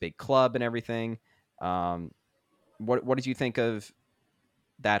runs this big club and everything. What did you think of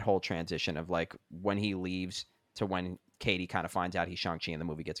that whole transition of like when he leaves to when Katie kind of finds out he's Shang-Chi and the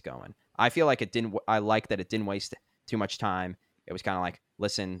movie gets going? I feel like I like that it didn't waste too much time. It was kind of like,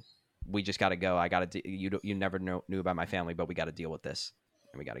 listen, we just got to go. You never knew about my family, but we got to deal with this,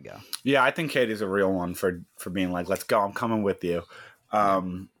 and we got to go. Yeah, I think Katie's a real one for being like, let's go. I'm coming with you.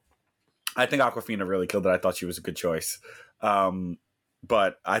 I think Awkwafina really killed it. I thought she was a good choice.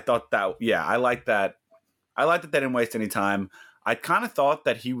 But I thought that, yeah, I like that. I like that they didn't waste any time. I kind of thought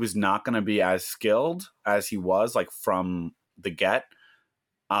that he was not going to be as skilled as he was, like, from the get.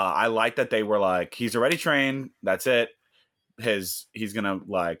 I like that they were like, he's already trained. That's it. He's going to,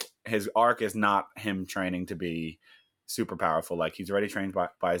 like, his arc is not him training to be super powerful. Like, he's already trained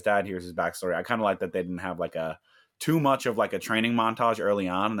by his dad. Here's his backstory. I kind of like that they didn't have, like, too much of, like, a training montage early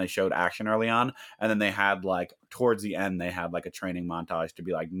on, and they showed action early on. And then they had, like, towards the end, they had, like, a training montage to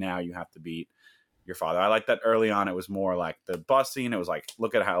be like, now you have to beat your father. I like that early on. It was more like the bus scene. It was like,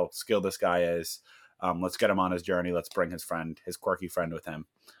 look at how skilled this guy is. Let's get him on his journey. Let's bring his quirky friend with him.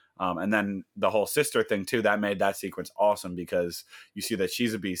 And then the whole sister thing too, that made that sequence awesome because you see that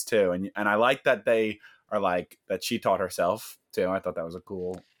she's a beast too. And I like that they are like, that she taught herself too. I thought that was a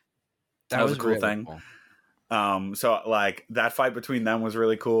cool, that was a cool really thing. Cool. So like that fight between them was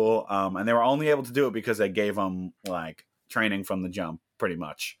really cool. And they were only able to do it because they gave them like training from the jump pretty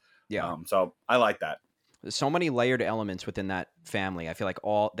much. Yeah. So I like that. There's so many layered elements within that family. I feel like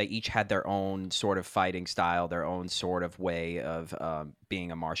they each had their own sort of fighting style, their own sort of way of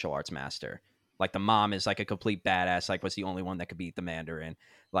being a martial arts master. Like the mom is like a complete badass, like was the only one that could beat the Mandarin.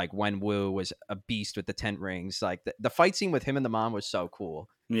 Like Wenwu was a beast with the 10 rings. Like the fight scene with him and the mom was so cool.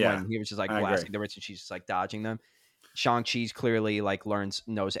 Yeah. When he was just like blasting the rich and she's just like dodging them. Shang-Chi's clearly like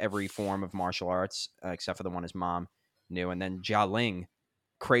knows every form of martial arts except for the one his mom knew. And then Jia Ling,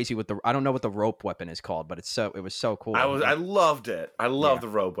 crazy with I don't know what the rope weapon is called, but it was so cool. I loved it. I love the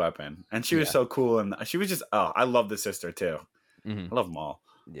rope weapon, and she was so cool, and she was just I love the sister too. Mm-hmm. I love them all.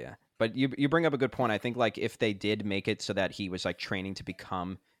 Yeah, but you bring up a good point. I think like if they did make it so that he was like training to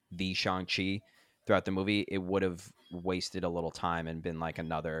become the Shang-Chi throughout the movie, it would have wasted a little time and been like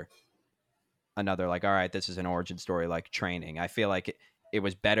another like, all right, this is an origin story, like training. I feel like it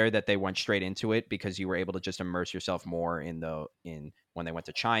was better that they went straight into it because you were able to just immerse yourself more in when they went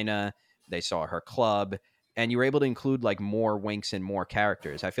to China, they saw her club, and you were able to include like more winks and more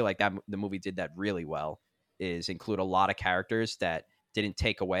characters. I feel like that the movie did that really well, is include a lot of characters that didn't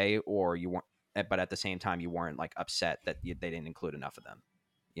take away, or you weren't, but at the same time you weren't like upset that they didn't include enough of them,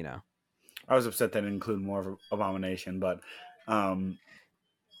 you know. I was upset they didn't include more of Abomination, but I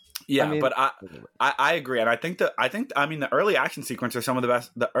yeah, mean, but I agree, and I mean the early action sequences are some of the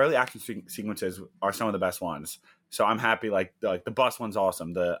best. The early action sequences are some of the best ones. So I'm happy. Like the bus one's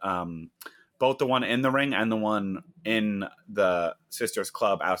awesome. The both the one in the ring and the one in the sisters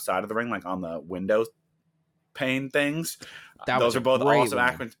club outside of the ring, like on the window pane things. Those are both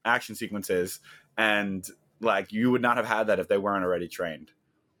awesome action sequences, and like you would not have had that if they weren't already trained.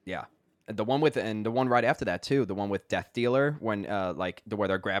 Yeah. The one right after that too, the one with Death Dealer, when where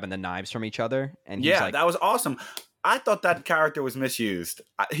they're grabbing the knives from each other, and he's like, that was awesome. I thought that character was misused.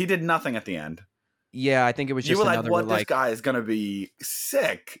 He did nothing at the end. Yeah, I think it was just you were like, what? This guy is gonna be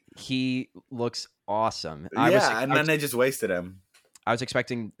sick. He looks awesome. Then they just wasted him. I was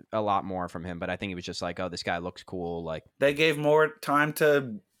expecting a lot more from him, but I think it was just like, oh, this guy looks cool. Like they gave more time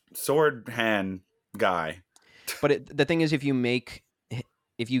to sword hand guy. But the thing is, if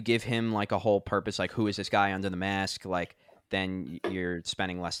you give him like a whole purpose, like who is this guy under the mask, like then you're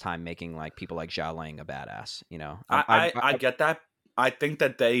spending less time making like people like Xialing a badass, you know. I get that. I think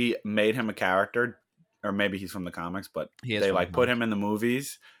that they made him a character, or maybe he's from the comics, but they like put him in the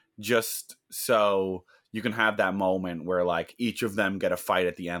movies just so you can have that moment where like each of them get a fight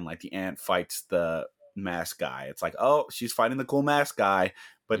at the end, like the ant fights the mask guy. It's like, oh, she's fighting the cool mask guy,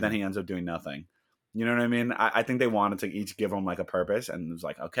 but then he ends up doing nothing. You know what I mean? I think they wanted to each give him like a purpose, and it was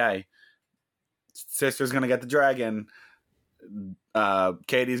like, okay, sister's gonna get the dragon,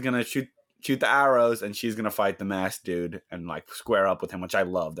 Katie's gonna shoot the arrows, and she's gonna fight the masked dude and like square up with him, which I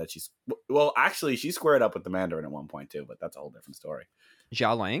love that actually she squared up with the Mandarin at one point too, but that's a whole different story.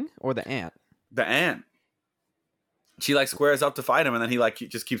 Xialing or the ant? The ant. She like squares up to fight him, and then he like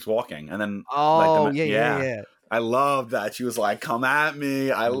just keeps walking, and then yeah. I love that. She was like, "Come at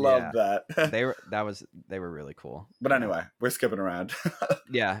me." I love that. they were really cool. But anyway, we're skipping around.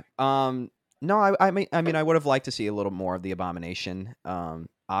 Yeah. No, I mean, I would have liked to see a little more of the Abomination.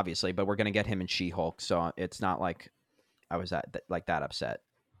 Obviously, but we're gonna get him in She-Hulk, so it's not like I was that upset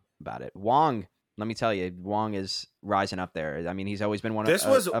about it. Wong, let me tell you, Wong is rising up there. I mean, he's always been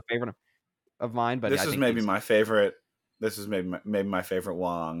a favorite of mine, but this is maybe my favorite. This is maybe my favorite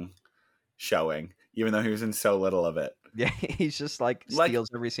Wong showing, even though he was in so little of it. Yeah, he's just like steals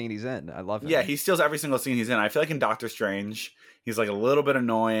every scene he's in. I love him. Yeah, he steals every single scene he's in. I feel like in Doctor Strange, he's like a little bit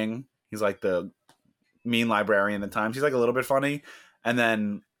annoying. He's like the mean librarian at times. He's like a little bit funny, and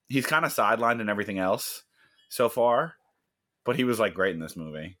then he's kind of sidelined in everything else so far. But he was like great in this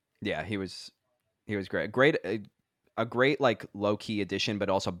movie. Yeah, he was great. A great like low key addition, but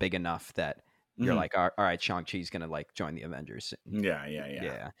also big enough that you're like, all right, Shang-Chi's gonna like join the Avengers.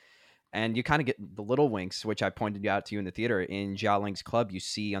 Yeah. And you kind of get the little winks, which I pointed out to you in the theater. In Xiaoling's club, you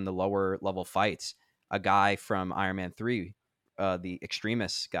see on the lower level fights a guy from Iron Man 3, the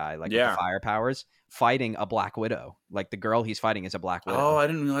extremist guy, like with the fire powers, fighting a Black Widow. Like the girl he's fighting is a Black Widow. Oh, I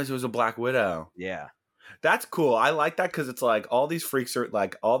didn't realize it was a Black Widow. Yeah. That's cool. I like that because it's like all these freaks are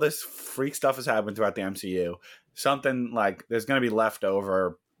like all this freak stuff has happened throughout the MCU. Something like there's going to be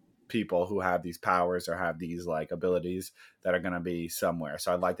leftover people who have these powers or have these like abilities that are going to be somewhere.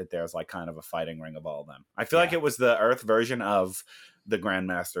 So I like that there's like kind of a fighting ring of all of them. I feel like it was the Earth version of the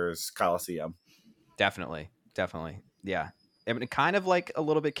Grandmaster's Coliseum. Definitely. Yeah. It kind of like a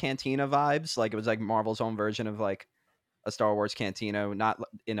little bit Cantina vibes. Like it was like Marvel's own version of like a Star Wars cantina, not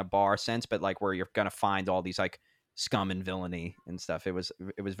in a bar sense, but like where you're going to find all these like scum and villainy and stuff. It was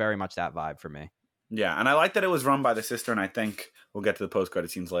very much that vibe for me. Yeah, and I like that it was run by the sister, and I think we'll get to the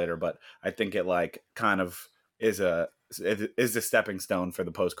post-credit scenes later, but I think it like kind of is a stepping stone for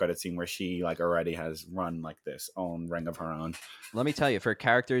the post-credit scene where she like already has run like this own ring of her own. Let me tell you, for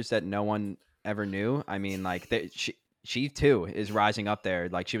characters that no one ever knew, I mean, like she too is rising up there.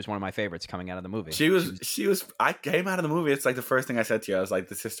 Like she was one of my favorites coming out of the movie. She was. I came out of the movie. It's like the first thing I said to you. I was like,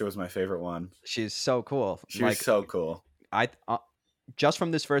 the sister was my favorite one. She's so cool. She was so cool. Just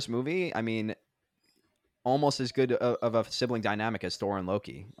from this first movie, I mean, almost as good of a sibling dynamic as Thor and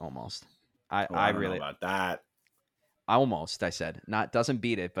Loki. Almost. I really know about that. Almost, I said. Not doesn't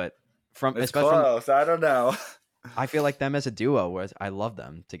beat it, but it's close. I don't know. I feel like them as a duo. I love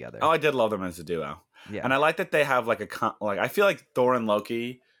them together. Oh, I did love them as a duo. Yeah, and I like that they have like I feel like Thor and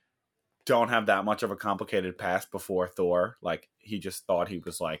Loki don't have that much of a complicated past before Thor. Like, he just thought he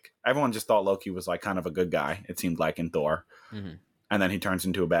was like, everyone just thought Loki was like kind of a good guy, it seemed like, in Thor. Mm-hmm. And then he turns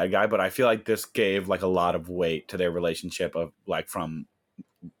into a bad guy. But I feel like this gave like a lot of weight to their relationship of like from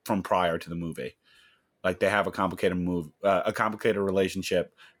prior to the movie. Like, they have a complicated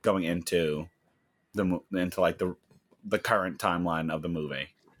relationship going into like the current timeline of the movie.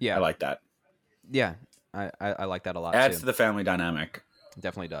 Yeah, I like that. Yeah, I like that a lot. Adds too. to the family dynamic.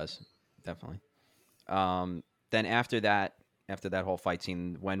 Definitely does. Definitely. Then after that whole fight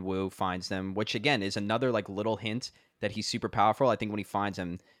scene, when Wu finds them, which again is another like little hint that he's super powerful. I think when he finds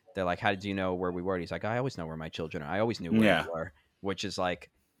them, they're like, "How did you know where we were?" And he's like, "I always know where my children are. I always knew where you were." Which is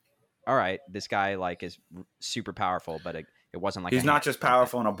like, all right, this guy like is super powerful, but it wasn't like he's not just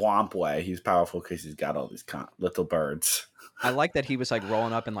powerful in a Womp way. He's powerful because he's got all these little birds. I like that he was like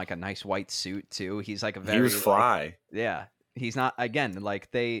rolling up in like a nice white suit too. He's like a very he was fly. Like, yeah, he's not again like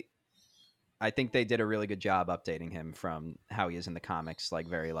I think they did a really good job updating him from how he is in the comics, like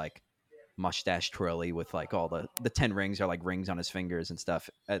very like mustache twirly with like all the 10 rings are like rings on his fingers and stuff.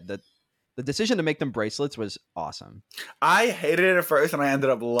 The decision to make them bracelets was awesome. I hated it at first and I ended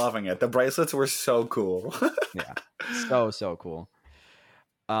up loving it. The bracelets were so cool. Yeah, so cool.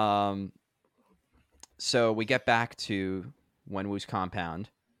 So we get back to Wenwu's compound,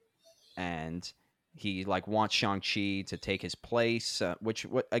 and he like wants Shang-Chi to take his place, which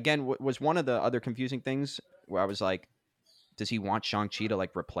again was one of the other confusing things where I was like, does he want Shang-Chi to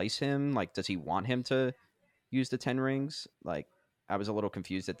like replace him? Like, does he want him to use the 10 rings? Like, I was a little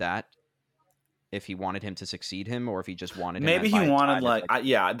confused at that. If he wanted him to succeed him, or if he just wanted him. Maybe he wanted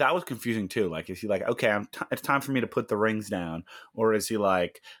yeah, that was confusing too. Like, is he like, okay, it's time for me to put the rings down, or is he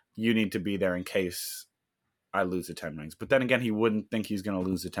like, you need to be there in case I lose the 10 rings? But then again, he wouldn't think he's going to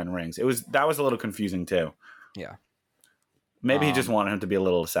lose the 10 rings. That was a little confusing too. Yeah. Maybe he just wanted him to be a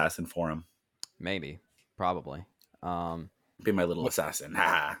little assassin for him. Maybe, probably. Be my little assassin.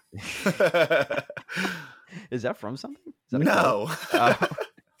 Ha. Is that from something? Is that no.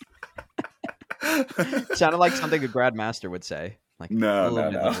 Sounded like something a grandmaster would say. Like,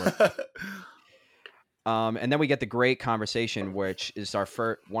 no. And then we get the great conversation, which is our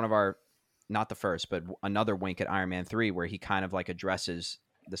first, one of our, not the first, but another wink at Iron Man 3, where he kind of like addresses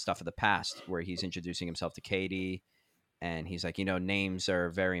the stuff of the past, where he's introducing himself to Katie, and he's like, names are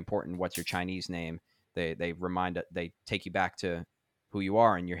very important. What's your Chinese name? They take you back to who you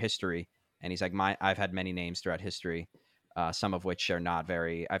are and your history. And he's like, I've had many names throughout history. Some of which are not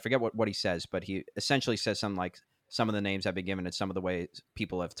very, I forget what he says, but he essentially says something like, some of the names I've been given and some of the ways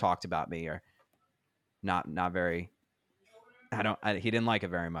people have talked about me are not very, he didn't like it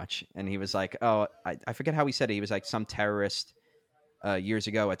very much. And he was like, oh, I forget how he said it. He was like, some terrorist, years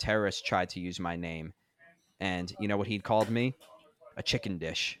ago, a terrorist tried to use my name. And you know what he'd called me? A chicken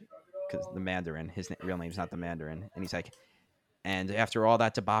dish. Because the Mandarin, his real name's not the Mandarin. And he's like, and after all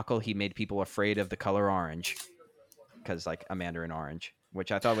that debacle, he made people afraid of the color orange. Because like a Mandarin orange,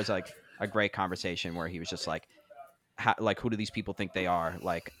 which I thought was like a great conversation, where he was just like, who do these people think they are?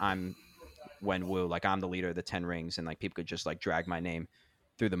 Like, I'm Wenwu, like I'm the leader of the 10 rings, and like people could just like drag my name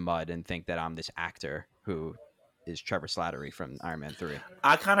through the mud and think that I'm this actor who is Trevor Slattery from Iron Man 3.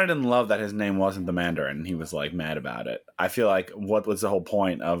 I kind of didn't love that his name wasn't the Mandarin. He was like mad about it. I feel like, what was the whole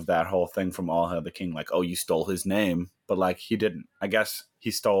point of that whole thing from All Hail the King? Like, oh, you stole his name, but like he didn't. I guess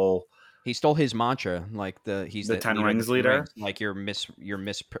he stole his mantra, like he's the 10 rings leader. Like you're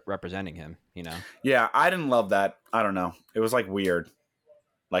misrepresenting him, Yeah, I didn't love that. I don't know. It was like weird.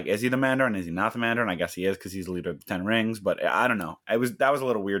 Like, is he the Mandarin? Is he not the Mandarin? I guess he is, because he's the leader of the 10 rings. But I don't know. That was a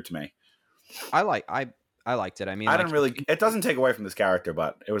little weird to me. I liked it. I mean, I didn't really. It doesn't take away from this character,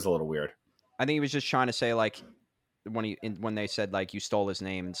 but it was a little weird. I think he was just trying to say, like, when they said like you stole his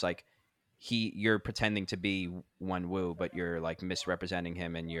name, it's like you're pretending to be Wenwu, but you're like misrepresenting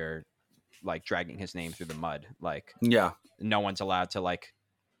him, and you're like dragging his name through the mud. Like, yeah, no one's allowed to like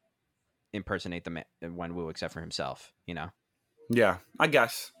impersonate the Wenwu except for himself. Yeah, I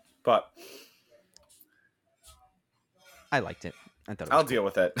guess, but I liked it. I thought I'll deal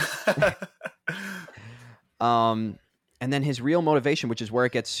with it. And then his real motivation, which is where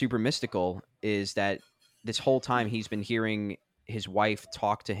it gets super mystical, is that this whole time he's been hearing his wife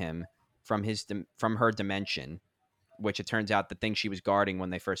talk to him from her dimension, which it turns out the thing she was guarding when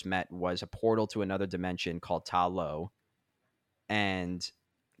they first met was a portal to another dimension called Ta Lo. And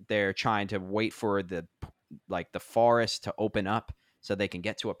they're trying to wait for the forest to open up so they can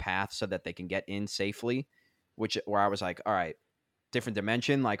get to a path so that they can get in safely, where I was like, all right, different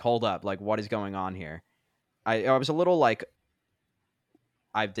dimension, like, hold up, like, what is going on here? I was a little like,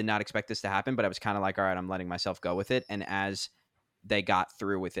 I did not expect this to happen, but I was kind of like, all right, I'm letting myself go with it. And as they got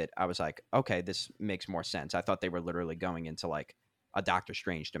through with it, I was like, okay, this makes more sense. I thought they were literally going into like a Doctor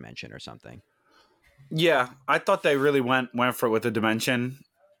Strange dimension or something. Yeah, I thought they really went for it with the dimension.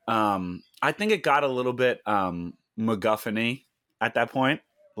 I think it got a little bit MacGuffin-y at that point.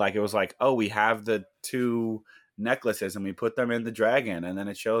 Like it was like, oh, we have the two necklaces and we put them in the dragon, and then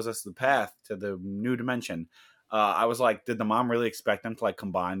it shows us the path to the new dimension. I was like, did the mom really expect them to like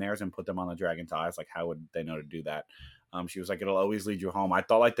combine theirs and put them on the dragon's eyes? Like, how would they know to do that? She was like, it'll always lead you home. I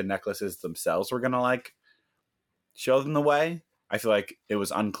thought like the necklaces themselves were gonna like show them the way. I feel like it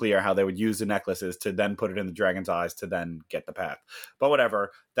was unclear how they would use the necklaces to then put it in the dragon's eyes to then get the path. But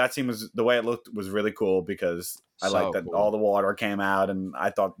whatever. That scene was the way it looked was really cool because I liked that cool. all the water came out, and I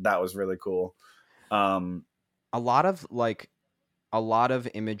thought that was really cool. A lot of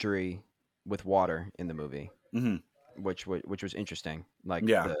imagery with water in the movie, which was interesting. Like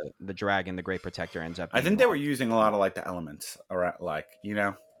the dragon, the Great Protector, ends up. I think they were using a lot of like the elements around, like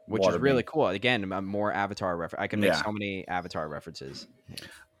which is really cool. Again, more Avatar reference. I can make so many Avatar references.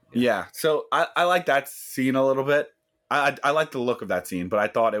 Yeah. So I like that scene a little bit. I like the look of that scene, but I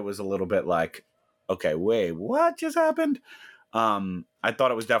thought it was a little bit like, okay, wait, what just happened? I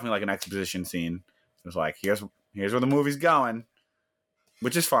thought it was definitely like an exposition scene. It was like, here's where the movie's going,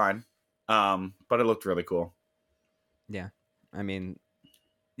 which is fine. But it looked really cool. Yeah. I mean,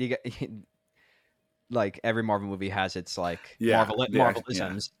 you get like every Marvel movie has its like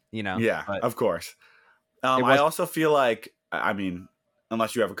Marvelisms, Yeah, of course. I also feel like, I mean,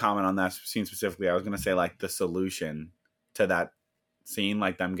 unless you have a comment on that scene specifically, I was going to say like the solution to that scene,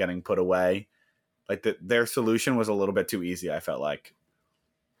 like them getting put away, like their solution was a little bit too easy. I felt like.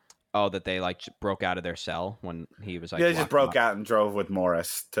 Oh, that they like broke out of their cell when he was like. Yeah, they just broke out and drove with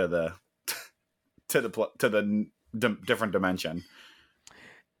Morris to the different dimension.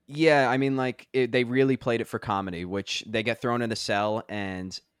 Yeah, I mean, like they really played it for comedy, which they get thrown in a cell,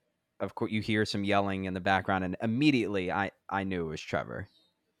 and of course you hear some yelling in the background, and immediately I knew it was Trevor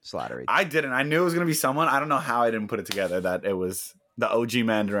Slattery. I didn't. I knew it was going to be someone. I don't know how I didn't put it together that it was the OG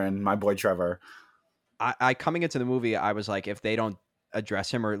Mandarin, my boy Trevor. I coming into the movie, I was like, if they don't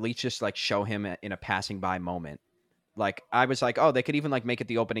address him or at least just like show him in a passing by moment, like I was like, oh, they could even like make it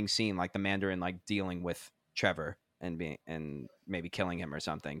the opening scene, like the Mandarin like dealing with Trevor and maybe killing him or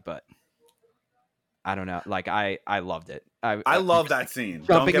something, but I don't know. Like I loved it. I love that scene.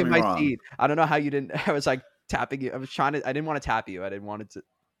 Jumping in my seat. I don't know how you didn't. I was like tapping you. I was trying to. I didn't want to tap you. I didn't want it to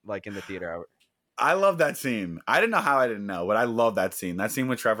like in the theater. I love that scene. I didn't know how I didn't know, but I love that scene. That scene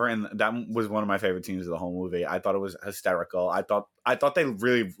with Trevor, and that was one of my favorite scenes of the whole movie. I thought it was hysterical. I thought they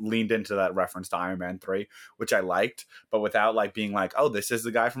really leaned into that reference to Iron Man 3, which I liked, but without like being like, oh, this is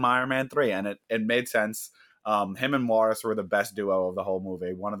the guy from Iron Man 3, and it made sense. Him and Morris were the best duo of the whole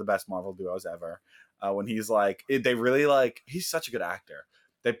movie, one of the best Marvel duos ever. When he's like, they really like, he's such a good actor.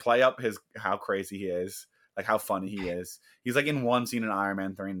 They play up how crazy he is, like how funny he is. He's like in one scene in Iron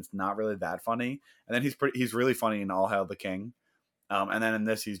Man 3 and it's not really that funny. And then he's really funny in All Hail the King. And then in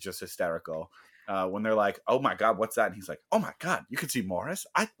this, he's just hysterical. When they're like, oh my God, what's that? And he's like, oh my God, you could see Morris?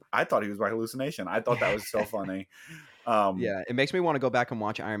 I thought he was my hallucination. I thought that was so funny. Yeah, it makes me want to go back and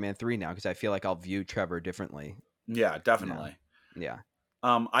watch Iron Man 3 now because I feel like I'll view Trevor differently. Yeah, definitely. Yeah.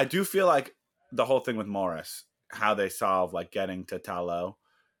 I do feel like the whole thing with Morris, how they solve like getting to Ta Lo,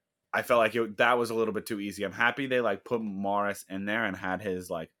 I felt like that was a little bit too easy. I'm happy they like put Morris in there and had his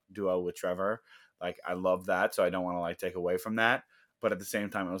like duo with Trevor. Like I love that, so I don't want to like take away from that. But at the same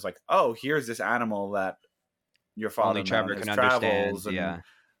time, it was like, oh, here's this animal that your father only Trevor can understand. And, yeah,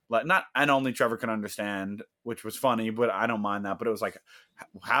 like only Trevor can understand, which was funny, but I don't mind that. But it was like,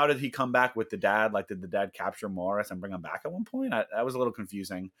 how did he come back with the dad? Like, did the dad capture Morris and bring him back at one point? That was a little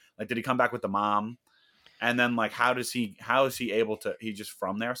confusing. Like, did he come back with the mom? And then like, how is he able to? He just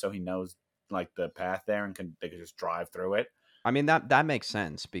from there, so he knows like the path there, and they can just drive through it. I mean that makes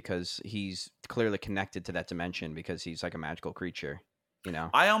sense because he's clearly connected to that dimension because he's like a magical creature. You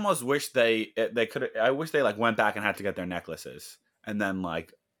know, I almost wish they could. I wish they like went back and had to get their necklaces and then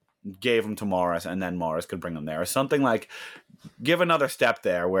like gave them to Morris, and then Morris could bring them there or something. Like, give another step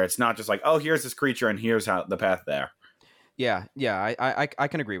there where it's not just like, oh, here's this creature and here's how the path there. Yeah, I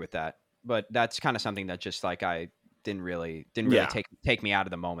can agree with that. But that's kind of something that just like I didn't really take me out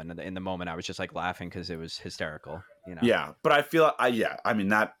of the moment. In the moment, I was just like laughing because it was hysterical. You know? Yeah, but I feel I mean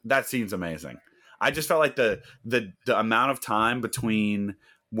that scene's amazing. I just felt like the amount of time between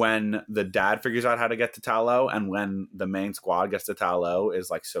when the dad figures out how to get to Ta Lo and when the main squad gets to Ta Lo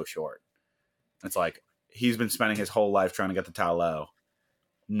is like so short. It's like he's been spending his whole life trying to get to Ta Lo.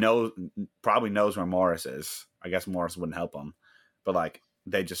 Probably knows where Morris is. I guess Morris wouldn't help him, but like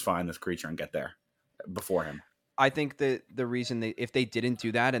they just find this creature and get there before him. I think that the reason if they didn't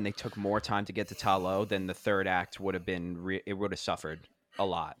do that and they took more time to get to Ta Lo, then the third act would have been it would have suffered a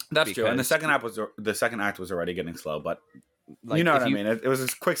lot. That's true. And Because the second act was already getting slow, but you like know what if I you mean. It was a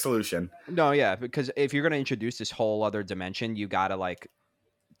quick solution. no yeah because if you're gonna introduce this whole other dimension, you gotta like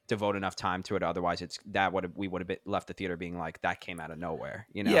devote enough time to it. Otherwise, we would have left the theater being like that came out of nowhere.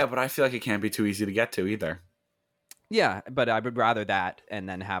 You know? Yeah, but I feel like it can't be too easy to get to either. Yeah, but I would rather that and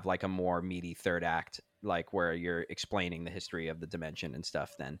then have like a more meaty third act, like where you're explaining the history of the dimension and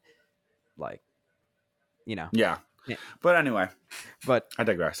stuff. Than like you know. Yeah. Yeah. But anyway, But I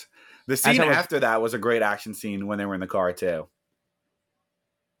digress. The scene I was after that was a great action scene when they were in the car too.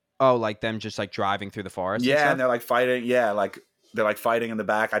 oh, like them just like driving through the forest. Yeah, And and they're like fighting. Yeah, like they're like fighting in the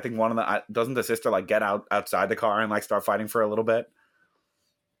back. I think one of the doesn't the sister like get outside the car and like start fighting for a little bit.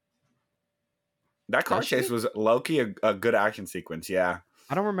 That car Does she? chase was low-key a good action sequence. Yeah,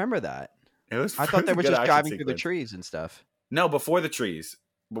 I don't remember that. it was. I it thought was they a were good just action driving through the sequence. trees and stuff. No, before the trees,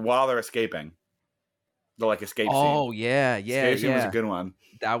 but while they're escaping, the like escape scene. Oh yeah, Escape scene was a good one.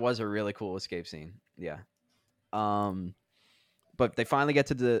 That was a really cool escape scene. Yeah. But they finally get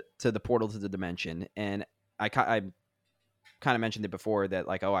to the portal to the dimension, and I kind of mentioned it before that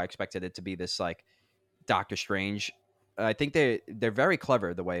like I expected it to be this like Doctor Strange. I think they're very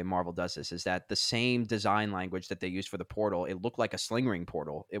clever the way Marvel does this. Is that the same design language that they used for the portal? It looked like a sling ring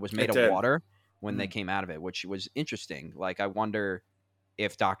portal. It was made of water when they came out of it, which was interesting. Like I wonder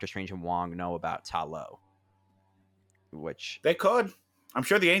if Doctor Strange and Wong know about Ta Lo. Which they could. I'm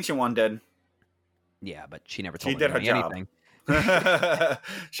sure the ancient one did. Yeah, but she never told she did her job. Anything.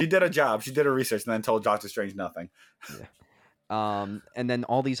 She did a job. She did her research and then told Doctor Strange nothing. Yeah. And then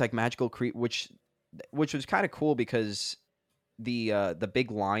all these like magical which was kind of cool because the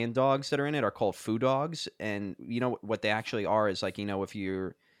big lion dogs that are in it are called Fu dogs, and you know what they actually are is like if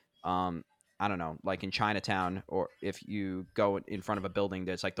you're I don't know, like in Chinatown, or if you go in front of a building,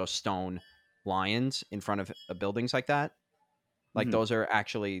 there's like those stone lions in front of buildings like that. Like those are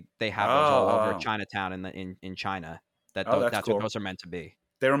actually they have those all over Chinatown in China. That's cool. What those are meant to be.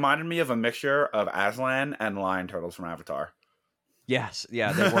 They reminded me of a mixture of Aslan and lion turtles from Avatar. Yes,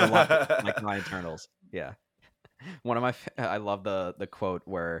 yeah, they were a lot like lion turtles. Yeah, one of I love the quote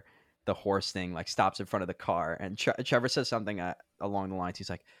where the horse thing like stops in front of the car, and Trevor says something along the lines. He's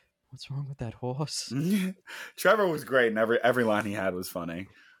like, "What's wrong with that horse?" Trevor was great, and every line he had was funny.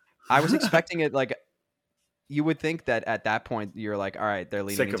 I was expecting it like. You would think that at that point you're like, all right, they're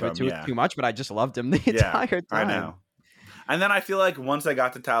leaning into it too much, but I just loved him the entire time. I know. And then I feel like once I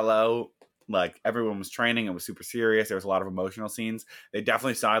got to Ta Lo, like everyone was training, it was super serious. There was a lot of emotional scenes. They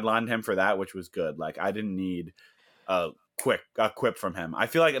definitely sidelined him for that, which was good. Like I didn't need a quip from him. I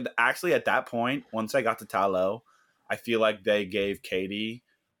feel like actually at that point, once I got to Ta Lo, I feel like they gave Katie.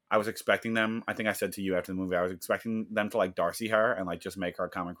 I was expecting them. I think I said to you after the movie, I was expecting them to like Darcy her and like just make her a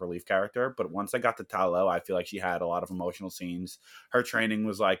comic relief character. But once I got to Ta Lo, I feel like she had a lot of emotional scenes. Her training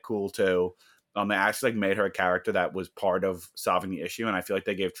was like cool too. They actually like made her a character that was part of solving the issue, and I feel like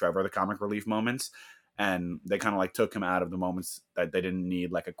they gave Trevor the comic relief moments, and they kind of like took him out of the moments that they didn't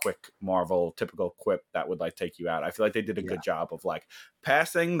need like a quick Marvel typical quip that would like take you out. I feel like they did a good job of like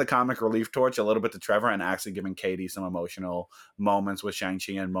passing the comic relief torch a little bit to Trevor and actually giving Katie some emotional moments with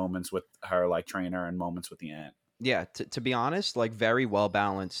Shang-Chi and moments with her like trainer and moments with the ant. Yeah, to be honest, like very well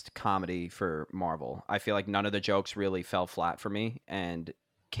balanced comedy for Marvel. I feel like none of the jokes really fell flat for me, and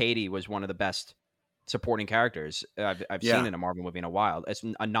Katie was one of the best supporting characters I've seen in a Marvel movie in a while. It's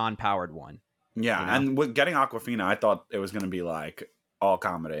a non-powered one. Yeah, you know? And with getting Awkwafina, I thought it was going to be like all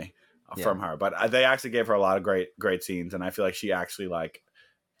comedy from her, but they actually gave her a lot of great scenes, and I feel like she actually like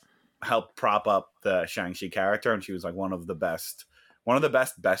helped prop up the Shang-Chi character, and she was like one of the best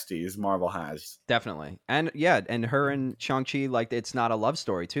besties Marvel has. Definitely. And and her and Shang-Chi, like it's not a love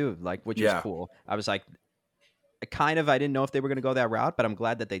story too, like which is cool. I was like I didn't know if they were going to go that route, but I'm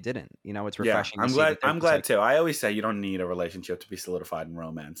glad that they didn't. It's refreshing. Yeah, I'm glad too. I always say you don't need a relationship to be solidified in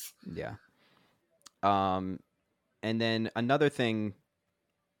romance. Yeah. And then another thing,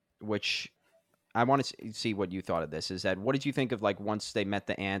 which I want to see what you thought of this, is that what did you think of like once they met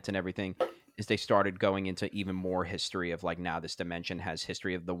the ant and everything, is they started going into even more history of like now this dimension has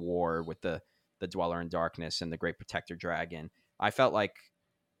history of the war with the Dweller in Darkness and the Great Protector Dragon. I felt like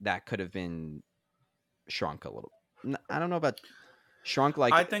that could have been shrunk a little. I don't know about shrunk.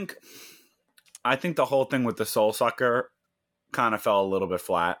 Like I think the whole thing with the Soul Sucker kind of fell a little bit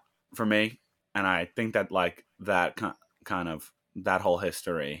flat for me, and I think that like that kind of that whole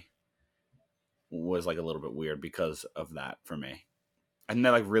history was like a little bit weird because of that for me. And they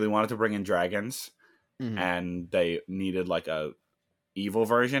like really wanted to bring in dragons, and they needed like a evil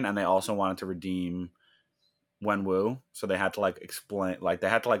version, and they also wanted to redeem Wenwu, so they had to like explain, like they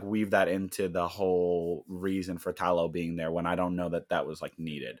had to like weave that into the whole reason for Ta Lo being there. When I don't know that that was like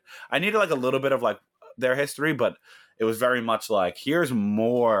needed. I needed like a little bit of like their history, but it was very much like here's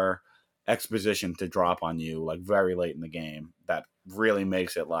more exposition to drop on you like very late in the game that really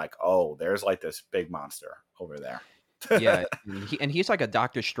makes it like, oh, there's like this big monster over there. Yeah, and he's like a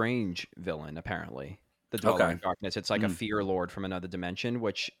Doctor Strange villain apparently. The Dweller Okay. in Darkness. It's like a fear lord from another dimension,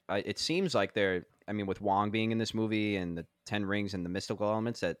 which it seems like they're. I mean, with Wong being in this movie and the Ten Rings and the mystical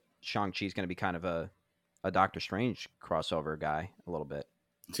elements, that Shang-Chi's going to be kind of a Doctor Strange crossover guy a little bit.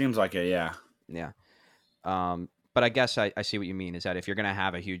 Seems like it, yeah. Yeah. But I guess I see what you mean. Is that if you're going to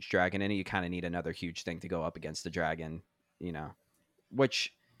have a huge dragon in it, you kind of need another huge thing to go up against the dragon. You know,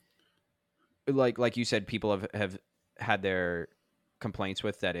 which like you said, people have had their complaints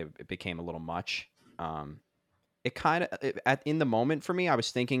with that it became a little much. It kind of in the moment for me, I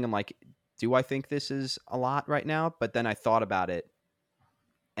was thinking, I'm like, do I think this is a lot right now? But then I thought about it,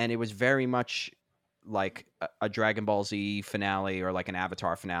 and it was very much like a Dragon Ball Z finale or like an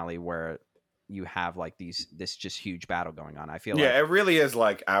Avatar finale where you have like this just huge battle going on. I feel Yeah, like it really is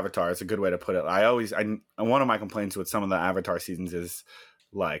like Avatar. It's a good way to put it. I one of my complaints with some of the Avatar seasons is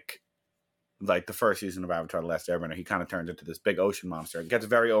like the first season of Avatar: The Last Airbender, he kind of turns into this big ocean monster. It gets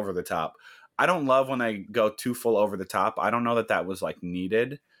very over the top. I don't love when they go too full over the top. I don't know that that was like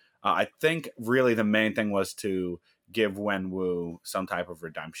needed. I think really the main thing was to give Wenwu some type of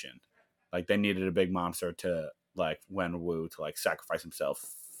redemption. Like they needed a big monster to like Wenwu to like sacrifice himself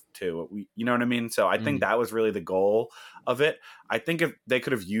to. You know what I mean? So I think that was really the goal of it. I think if they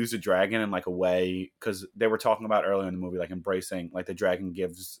could have used a dragon in like a way, because they were talking about earlier in the movie, like embracing like the dragon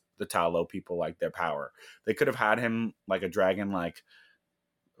gives the Ta Lo people like their power. They could have had him like a dragon, like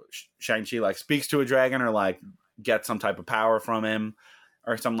Shang-Chi like speaks to a dragon or like get some type of power from him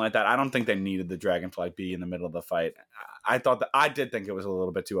or something like that. I don't think they needed the dragon to like be in the middle of the fight. I did think it was a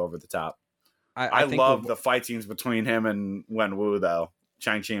little bit too over the top. I think love the fight scenes between him and Wenwu though.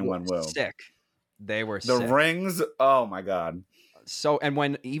 Shang-Chi and Wenwu. Sick. They were the sick. rings. Oh my god. So and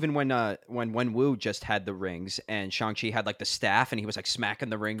when Wenwu just had the rings and Shang-Chi had like the staff and he was like smacking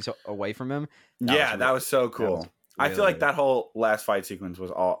the rings away from him. That was so cool. Was I feel like that whole last fight sequence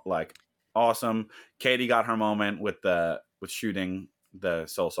was all like awesome. Katie got her moment with shooting the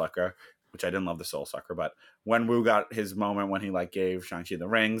Soul Sucker, which I didn't love the Soul Sucker, but Wenwu got his moment when he like gave Shang-Chi the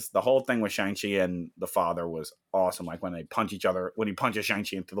rings. The whole thing with Shang-Chi and the father was awesome. Like when they punch each other, when he punches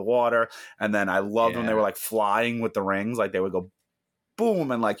Shang-Chi into the water, and then I loved when they were like flying with the rings, like they would go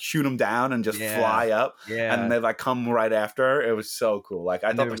boom and like shoot them down and just fly up, and they like come right after. It was so cool. Like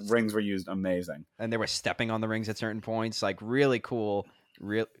I thought the rings were used amazing, and they were stepping on the rings at certain points. Like really cool,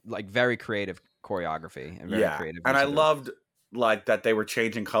 like very creative choreography and very creative. And I loved like that they were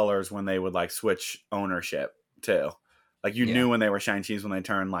changing colors when they would like switch ownership too. Like you knew when they were Shang-Chi's when they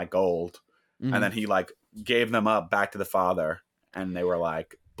turned like gold, and then he like gave them up back to the father, and they were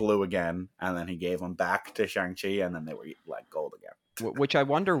like blue again, and then he gave them back to Shang-Chi, and then they were like gold again. Which I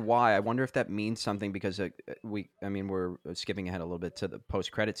wonder why. I wonder if that means something because we're skipping ahead a little bit to the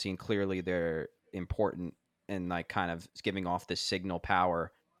post-credit scene. Clearly, they're important and like kind of giving off this signal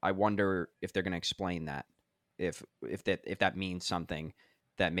power. I wonder if they're going to explain that, if that means something,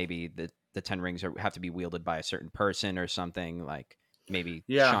 that maybe the 10 rings have to be wielded by a certain person or something, like maybe.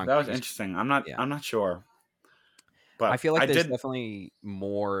 Yeah, that was interesting. I'm not sure, but I feel like there's definitely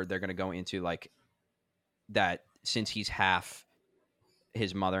more they're going to go into, like that since he's half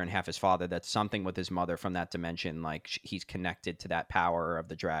his mother and half his father, that's something with his mother from that dimension, like he's connected to that power of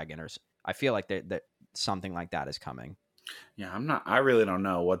the dragon, or I feel like that something like that is coming. Yeah, I really don't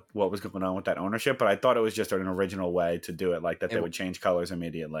know what was going on with that ownership, but I thought it was just an original way to do it, like that they would change colors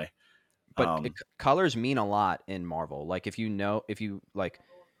immediately. But colors mean a lot in Marvel. Like if you like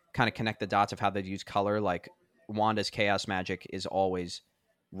kind of connect the dots of how they use color, like Wanda's chaos magic is always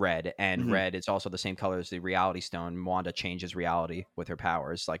red, and red is also the same color as the reality stone. Wanda changes reality with her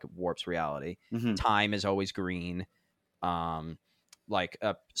powers, like warps reality. Time is always green. Like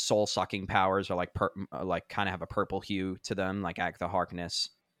soul sucking powers are like like kind of have a purple hue to them, like Agatha Harkness.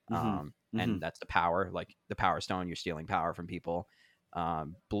 And that's the power, like the Power Stone. You're stealing power from people.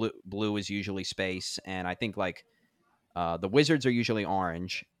 Blue is usually space, and I think like the wizards are usually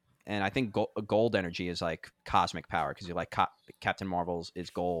orange. And I think gold energy is like cosmic power, because you're like Captain Marvel's is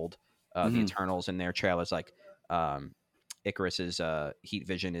gold. The Eternals in their trailers, like Icarus's heat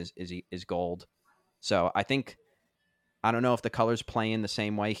vision is gold. So I don't know if the colors play in the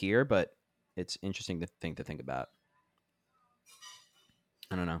same way here, but it's interesting to think about.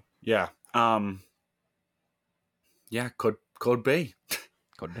 I don't know. Yeah. Yeah. Could be.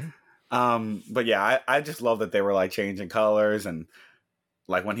 Could be. But yeah, I just love that they were like changing colors and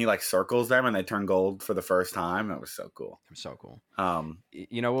like when he like circles them and they turn gold for the first time. That was so cool. It was so cool. Um,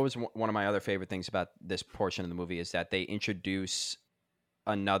 You know what was one of my other favorite things about this portion of the movie is that they introduce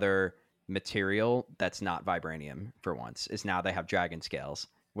another material that's not vibranium for once. Is now they have dragon scales,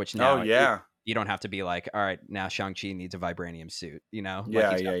 which oh now yeah, you don't have to be like, all right, now Shang-Chi needs a vibranium suit, you know? Like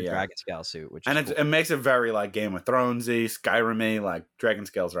yeah, he's got yeah, the yeah. dragon scale suit, which And is cool. it makes it very like Game of Thronesy, Skyrim-y. Like dragon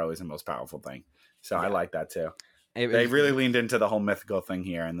scales are always the most powerful thing. So I Yeah. like that too. It They was- really leaned into the whole mythical thing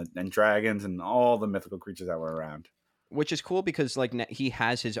here and dragons and all the mythical creatures that were around. which is cool because like he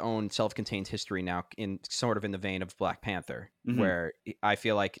has his own self-contained history now, in sort of in the vein of Black Panther, Mhm. where I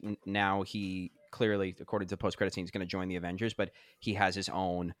feel like now he clearly, according to the post-credit scene, is going to join the Avengers, but he has his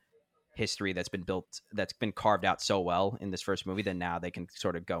own history that's been built, that's been carved out so well in this first movie that now they can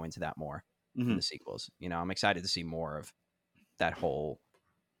sort of go into that more in Mhm. the sequels. You know, I'm excited to see more of that whole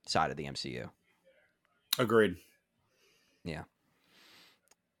side of the MCU. Agreed.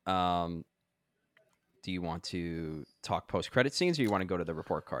 Do you want to talk post-credit scenes, or you want to go to the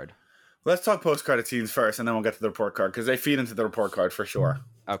report card? Let's talk post-credit scenes first, and then we'll get to the report card because they feed into the report card for sure.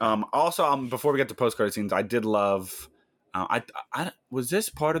 Okay. Also, before we get to post-credit scenes, I did love. I was this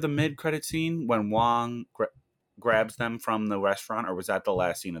part of the mid-credit scene when Wong grabs them from the restaurant, or was that the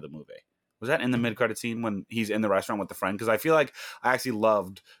last scene of the movie? Was that in the mid-credit scene when he's in the restaurant with the friend? Because I feel like I actually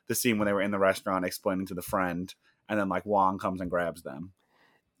loved the scene when they were in the restaurant explaining to the friend, and then like Wong comes and grabs them.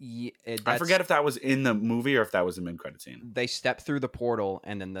 Yeah, I forget if that was in the movie or if that was a mid-credit scene. They step through the portal,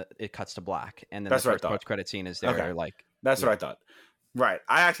 and then it cuts to black, and then That's the what I first thought. post-credit scene is there. Okay. Like That's what I thought. Right.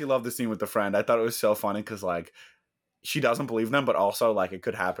 I actually love the scene with the friend. I thought it was so funny because like she doesn't believe them, but also like it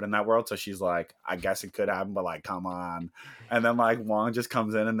could happen in that world. So she's like, I guess it could happen, but like, come on. And then like Wong just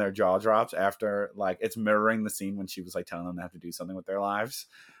comes in and their jaw drops after like it's mirroring the scene when she was like telling them they have to do something with their lives.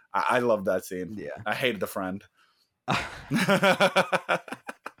 I love that scene. Yeah. I hated the friend.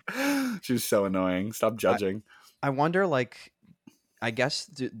 She was so annoying. Stop judging. I wonder, like, I guess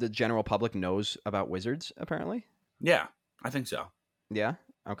the general public knows about wizards, apparently. Yeah, I think so. Yeah?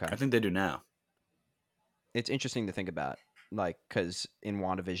 Okay. I think they do now. It's interesting to think about, like, because in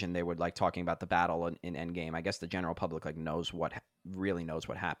WandaVision, they were, like, talking about the battle in Endgame. I guess the general public, like, really knows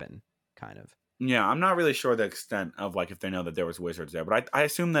what happened, kind of. Yeah, I'm not really sure the extent of, like, if they know that there was wizards there, but I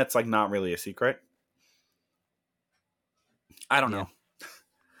assume that's, like, not really a secret. I don't know.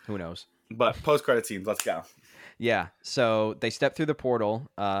 Who knows? But post-credit scenes, let's go. Yeah, so they step through the portal.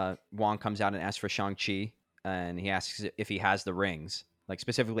 Wong comes out and asks for Shang-Chi, and he asks if he has the rings. Like,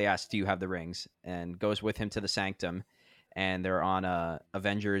 specifically asks, do you have the rings? And goes with him to the Sanctum, and they're on a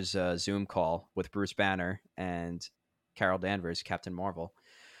Avengers Zoom call with Bruce Banner and Carol Danvers, Captain Marvel,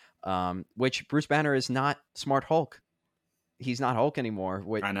 which Bruce Banner is not Smart Hulk. He's not Hulk anymore.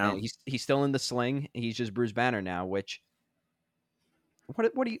 I know. He's still in the sling. He's just Bruce Banner now, which...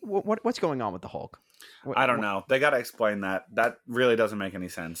 What's going on with the Hulk? I don't know. They got to explain that. That really doesn't make any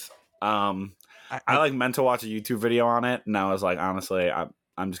sense. I like meant to watch a YouTube video on it, and I was like, honestly,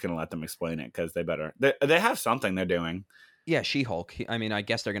 I'm just gonna let them explain it because they better. They have something they're doing. Yeah, She-Hulk. I mean, I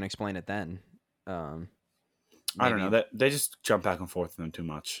guess they're gonna explain it then. I don't know. They just jump back and forth with them too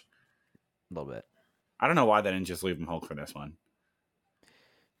much. A little bit. I don't know why they didn't just leave him Hulk for this one.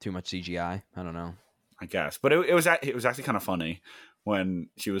 Too much CGI. I don't know. I guess, but it was actually kind of funny when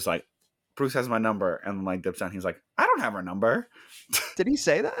she was like, Bruce has my number, and like dips down. He's like, I don't have her number. Did he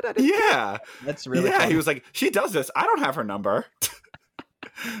say that? Yeah, that's really funny. He was like, she does this. I don't have her number.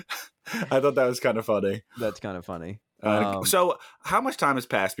 I thought that was kind of funny. That's kind of funny. So how much time has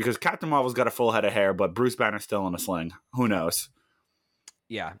passed? Because Captain Marvel's got a full head of hair, but Bruce Banner's still in a sling. Who knows?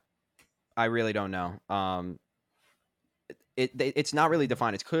 Yeah, I really don't know. It's not really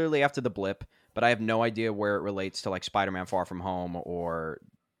defined. It's clearly after the blip, but I have no idea where it relates to like Spider-Man: Far From Home or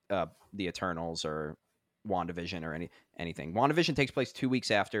the Eternals or WandaVision or anything. WandaVision takes place 2 weeks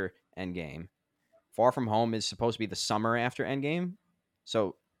after Endgame. Far From Home is supposed to be the summer after Endgame,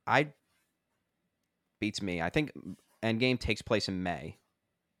 so beats me. I think Endgame takes place in May,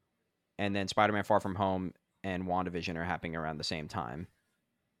 and then Spider-Man: Far From Home and WandaVision are happening around the same time,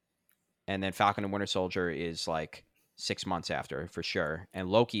 and then Falcon and Winter Soldier is like 6 months after for sure, and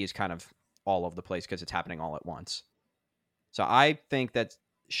Loki is kind of all over the place because it's happening all at once. So I think that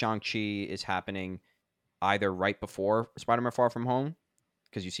Shang-Chi is happening either right before Spider-Man: Far From Home,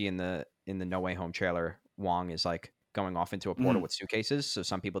 because you see in the No Way Home trailer, Wong is like going off into a portal with suitcases. So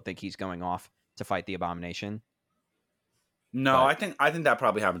some people think he's going off to fight the Abomination. No, but I think that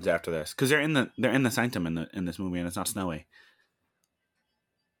probably happens after this because they're in the Sanctum in this movie and it's not snowy.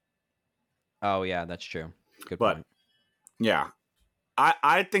 Oh yeah, that's true. Good point. Yeah,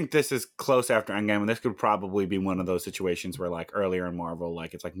 I think this is close after Endgame, and this could probably be one of those situations where, like, earlier in Marvel,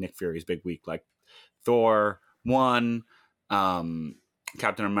 like, it's like Nick Fury's big week, like Thor 1,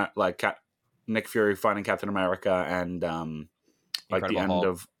 Captain America, like Nick Fury fighting Captain America, and like the Incredible end Hulk.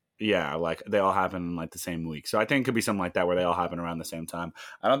 of like they all happen in like the same week. So I think it could be something like that where they all happen around the same time.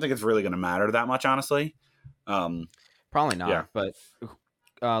 I don't think it's really going to matter that much, honestly. Probably not. Yeah. But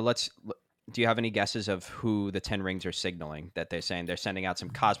do you have any guesses of who the Ten Rings are signaling? That they're saying they're sending out some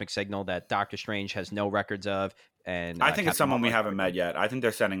cosmic signal that Doctor Strange has no records of, and I think it's Captain someone we Marvel has haven't no met records. yet. I think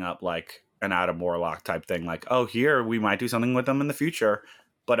they're setting up like an Adam Warlock type thing. Like, oh, here we might do something with them in the future,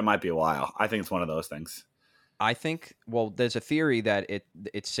 but it might be a while. I think it's one of those things. I think. Well, there's a theory that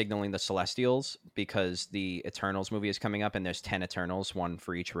it's signaling the Celestials because the Eternals movie is coming up, and there's 10 Eternals, one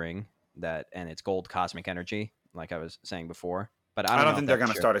for each ring. And it's gold cosmic energy, like I was saying before. But I I don't don't know if think they're that's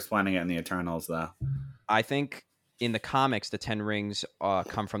going to true. start explaining it in the Eternals, though. I think in the comics, the Ten Rings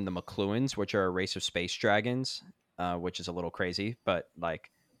come from the McLuhans, which are a race of space dragons, which is a little crazy. But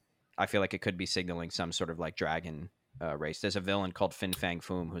like, I feel like it could be signaling some sort of like dragon race. There's a villain called Fin Fang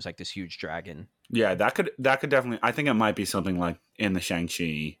Foom, who's like this huge dragon. Yeah, that could definitely. I think it might be something like in the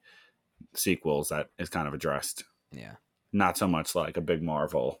Shang-Chi sequels that is kind of addressed. Yeah, Not so much like a big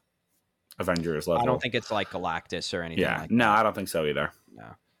Marvel Avengers level. I don't think it's like Galactus or anything. Yeah, Like no, that. I don't think so either. No.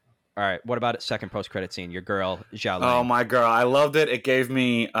 All right. What about second post credit scene? Your girl Zhao Oh Lang. my girl, I loved it. It gave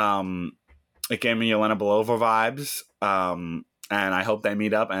me Yelena Belova vibes. And I hope they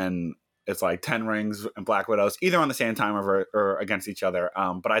meet up and it's like 10 Rings and Black Widows either on the same time or against each other.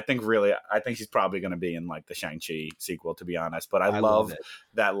 But I think she's probably going to be in like the Shang-Chi sequel, to be honest. But I love it.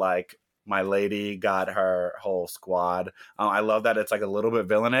 that like my lady got her whole squad. I love that it's like a little bit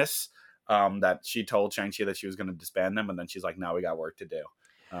villainous. That she told Shang-Chi that she was going to disband them, and then she's like, "No, we got work to do."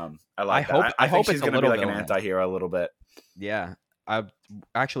 I like that. I think hope she's it's a going to be little like an villainous. anti-hero a little bit. Yeah.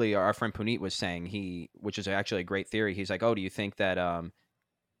 Actually, our friend Puneet was saying which is actually a great theory. He's like, "Oh, do you think that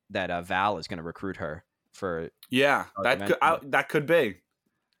Val is going to recruit her for Yeah, Avengers?" that could be.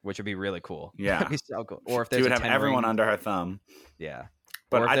 Which would be really cool. Yeah. That'd be so cool. Or if She there's would a have 10 everyone Rings- under her thumb. Yeah.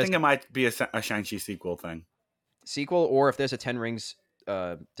 But Or if I there's think it might be a Shang-Chi sequel thing. sequel, or if there's a 10 Rings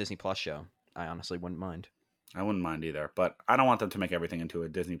Disney Plus show, I honestly wouldn't mind. I wouldn't mind either, but I don't want them to make everything into a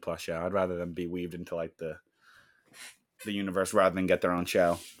Disney Plus show. I'd rather them be weaved into like the universe rather than get their own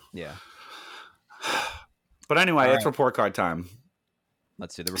show. Yeah. But anyway, All it's report card time.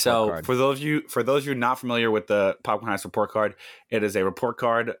 Let's do the report So card. for those of you not familiar with the Popcorn Heist report card, it is a report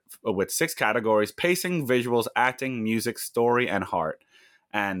card with 6 categories: pacing, visuals, acting, music, story, and heart.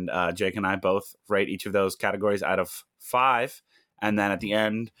 And Jake and I both rate each of those categories out of 5. And then at the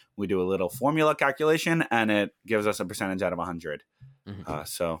end, we do a little formula calculation, and it gives us a percentage out of 100. Mhm.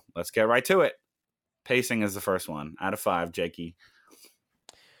 So let's get right to it. Pacing is the first one out of 5, Jakey.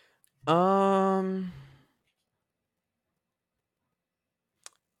 I'm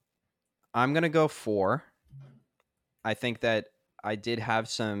gonna go 4. I think that I did have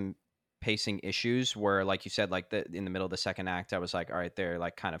some pacing issues where, like you said, like in the middle of the second act, I was like, all right, they're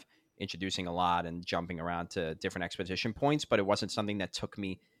like kind of introducing a lot and jumping around to different exposition points, but it wasn't something that took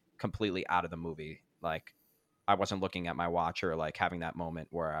me completely out of the movie. Like I wasn't looking at my watch or like having that moment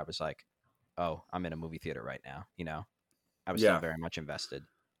where I was like, oh, I'm in a movie theater right now. You know, I was still very much invested.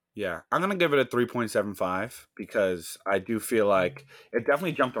 Yeah, I'm going to give it a 3.75 because I do feel like it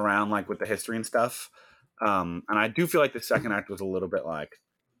definitely jumped around like with the history and stuff. And I do feel like the second act was a little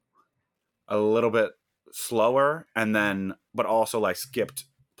bit slower and then but also like skipped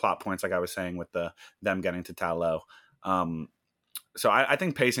plot points like I was saying with them getting to Ta Lo. So I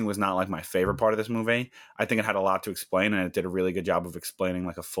think pacing was not like my favorite part of this movie. I think it had a lot to explain, and it did a really good job of explaining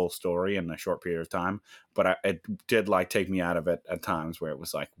like a full story in a short period of time. But it did like take me out of it at times where it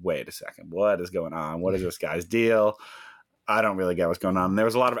was like, wait a second, what is going on? What is this guy's deal? I don't really get what's going on. And there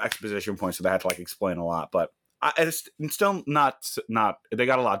was a lot of exposition points, so they had to like explain a lot. But it's still not. They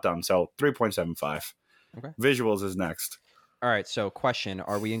got a lot done. So 3.75. Okay. Visuals is next. All right. So question: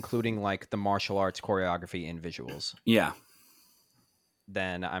 are we including like the martial arts choreography in visuals? Yeah.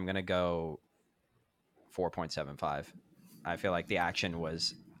 Then I'm going to go 4.75. I feel like the action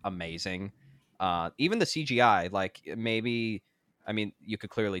was amazing. Even the CGI, like maybe, I mean, you could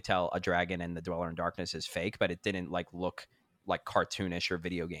clearly tell a dragon and the Dweller in Darkness is fake, but it didn't like look like cartoonish or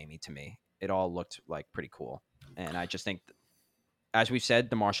video gamey to me. It all looked like pretty cool. And I just think, as we've said,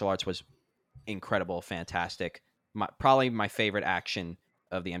 the martial arts was incredible, fantastic. Probably my favorite action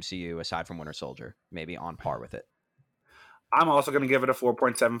of the MCU aside from Winter Soldier, maybe on par with it. I'm also going to give it a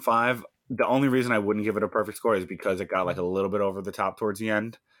 4.75. The only reason I wouldn't give it a perfect score is because it got like a little bit over the top towards the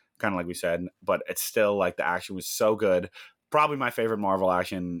end, kind of like we said. But it's still like the action was so good. probably my favorite Marvel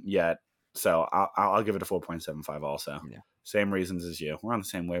action yet. So I'll give it a 4.75 also. Yeah. Same reasons as you. We're on the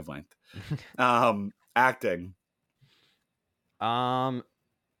same wavelength. Acting. Honestly,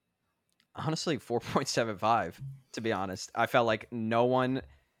 4.75, to be honest. I felt like no one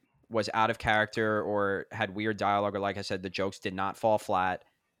was out of character or had weird dialogue, or like I said, the jokes did not fall flat.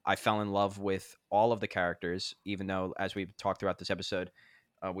 I fell in love with all of the characters, even though, as we've talked throughout this episode,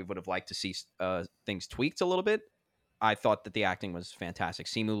 we would have liked to see things tweaked a little bit. I thought that the acting was fantastic.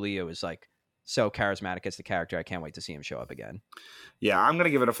 Simu Liu is like so charismatic as the character. I can't wait to see him show up again. Yeah, I'm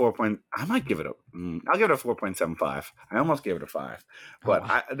gonna give it a 4. I might give it a. I'll give it a 4.75. I almost gave it a 5, but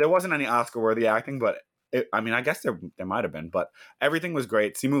wow. there wasn't any Oscar-worthy acting. But I guess there might have been. But everything was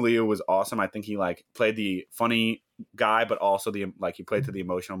great. Simu Liu was awesome. I think he like played the funny guy, but also he played to the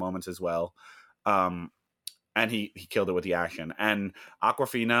emotional moments as well. And he killed it with the action. And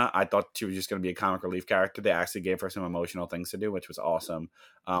Awkwafina, I thought she was just going to be a comic relief character. They actually gave her some emotional things to do, which was awesome.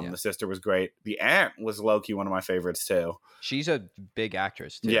 The sister was great. The aunt was low-key one of my favorites, too. She's a big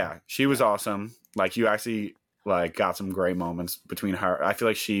actress, too. Yeah, she was awesome. Like, you actually like got some great moments between her. I feel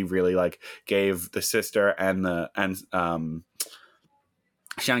like she really like gave the sister and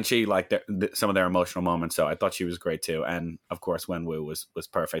Shang-Chi like some of their emotional moments, so I thought she was great too. And of course Wenwu was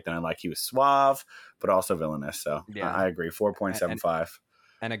perfect, and I like he was suave but also villainous, so yeah. I agree. 4.75.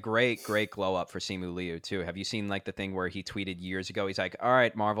 And a great glow up for Simu Liu too. Have you seen like the thing where he tweeted years ago, he's like, all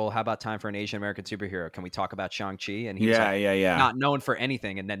right, Marvel, how about time for an Asian American superhero? Can we talk about Shang-Chi? And he's not known for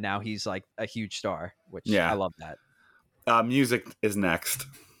anything, and then now he's like a huge star, which I love that. Music is next.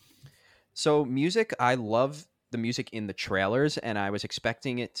 So music, I love the music in the trailers, and I was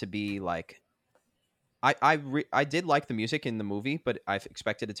expecting it to be like I did like the music in the movie, but I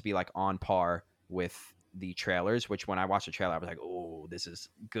expected it to be like on par with the trailers, which when I watched the trailer I was like, oh, this is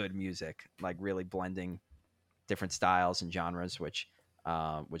good music, like really blending different styles and genres, which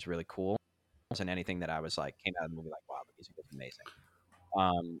was really cool. It wasn't anything that I was like came out of the movie like, wow, the music was amazing.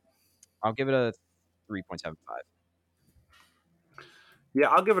 I'll give it a 3.75. Yeah,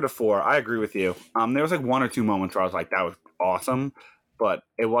 I'll give it a 4. I agree with you. There was like one or two moments where I was like, that was awesome, but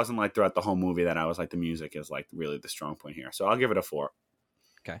it wasn't like throughout the whole movie that I was like, the music is like really the strong point here. So I'll give it a 4.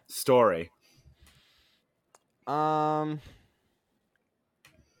 Okay. Story. I'll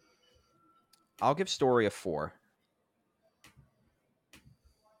give story a 4.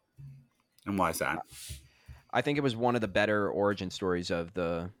 And why is that? I think it was one of the better origin stories of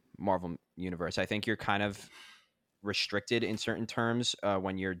the Marvel universe. I think you're kind of restricted in certain terms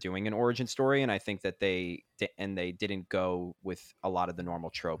when you're doing an origin story, and I think that they didn't go with a lot of the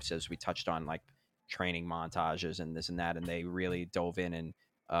normal tropes, as we touched on, like training montages and this and that, and they really dove in and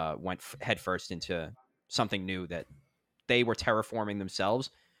went headfirst into something new that they were terraforming themselves,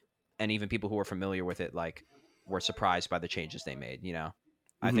 and even people who were familiar with it like were surprised by the changes they made. Mm-hmm.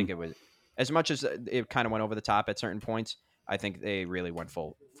 I think it was, as much as it kind of went over the top at certain points, I think they really went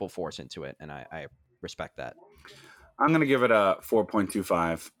full force into it, and I respect that. I'm going to give it a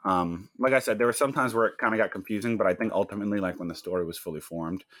 4.25. Like I said, there were some times where it kind of got confusing, but I think ultimately, like when the story was fully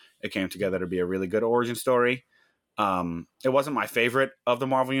formed, it came together to be a really good origin story. It wasn't my favorite of the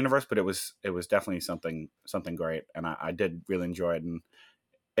Marvel universe, but it was definitely something great, and I did really enjoy it, and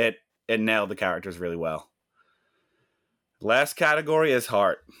it nailed the characters really well. Last category is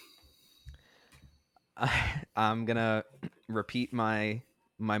heart. I'm gonna repeat my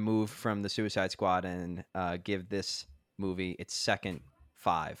move from the Suicide Squad and give this movie its second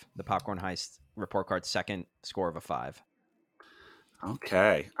 5. The Popcorn Heist report card's second score of a 5.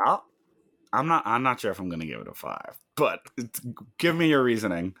 Okay, I'm not sure if I'm gonna give it a 5, but give me your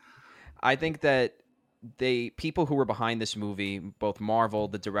reasoning. I think that people who were behind this movie, both Marvel,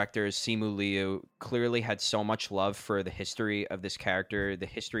 the directors, Simu Liu, clearly had so much love for the history of this character, the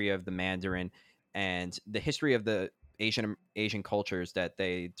history of the Mandarin, and the history of the Asian cultures that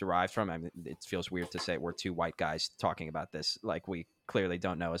they derived from. I mean, it feels weird to say we're two white guys talking about this. Like, we clearly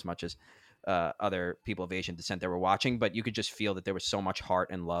don't know as much as other people of Asian descent that were watching, but you could just feel that there was so much heart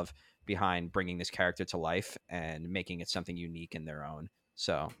and love behind bringing this character to life and making it something unique in their own.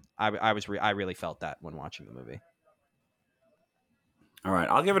 So I really felt that when watching the movie. All right,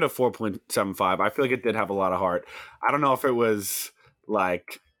 I'll give it a 4.75. I feel like it did have a lot of heart. I don't know if it was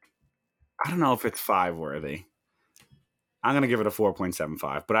like, I don't know if it's 5 worthy. I'm going to give it a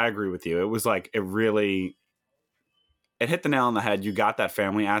 4.75, but I agree with you. It was like, it hit the nail on the head. You got that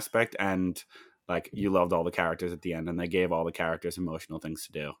family aspect, and like you loved all the characters at the end, and they gave all the characters emotional things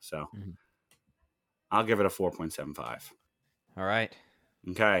to do. So I'll give it a 4.75. All right.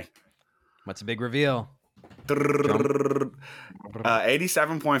 Okay. What's a big reveal?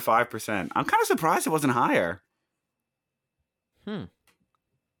 87.5%. I'm kind of surprised it wasn't higher. Hmm.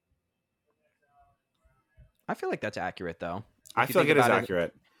 I feel like that's accurate, though. I If you feel like think it is about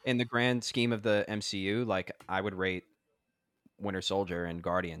accurate. in the grand scheme of the MCU, like I would rate Winter Soldier and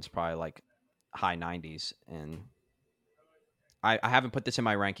Guardians probably like high 90s, and I haven't put this in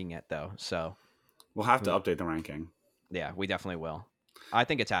my ranking yet though, so We'll have to we, update the ranking. yeah, we definitely will. I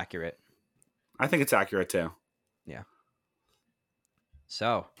think it's accurate. I think it's accurate too. Yeah.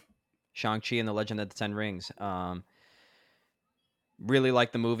 So, Shang-Chi and the Legend of the Ten Rings. Really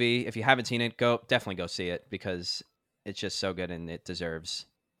like the movie. If you haven't seen it, definitely go see it because it's just so good and it deserves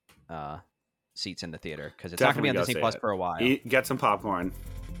seats in the theater because it's Definitely not going to be go on Disney see Plus it. for a while. Get some popcorn.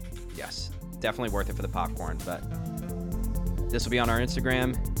 Yes, definitely worth it for the popcorn. But this will be on our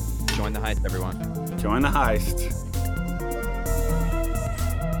Instagram. Join the heist, everyone. Join the heist.